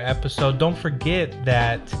another episode. Don't forget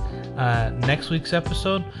that next week's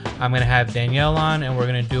episode, I'm going to have Danielle on, and we're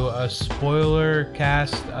going to do a spoiler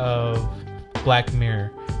cast of Black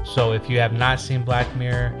Mirror. So if you have not seen Black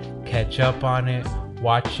Mirror, catch up on it.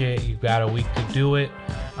 Watch it. You've got a week to do it.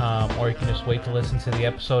 Or you can just wait to listen to the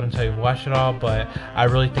episode until you've watched it all. But I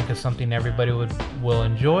really think it's something everybody will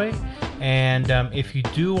enjoy. And if you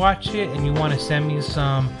do watch it and you want to send me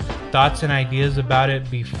some thoughts and ideas about it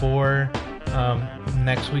before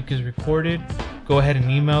next week is recorded, go ahead and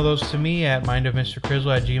email those to me at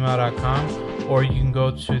mindofmrcrizzle@gmail.com, or you can go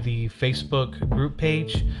to the Facebook group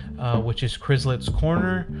page, which is Crizzlet's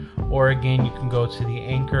Corner, or again, you can go to the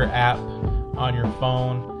Anchor app on your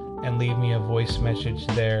phone and leave me a voice message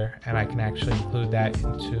there, and I can actually include that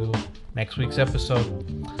into next week's episode.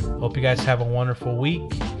 Hope you guys have a wonderful week,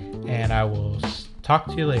 and I will talk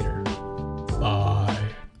to you later. Bye.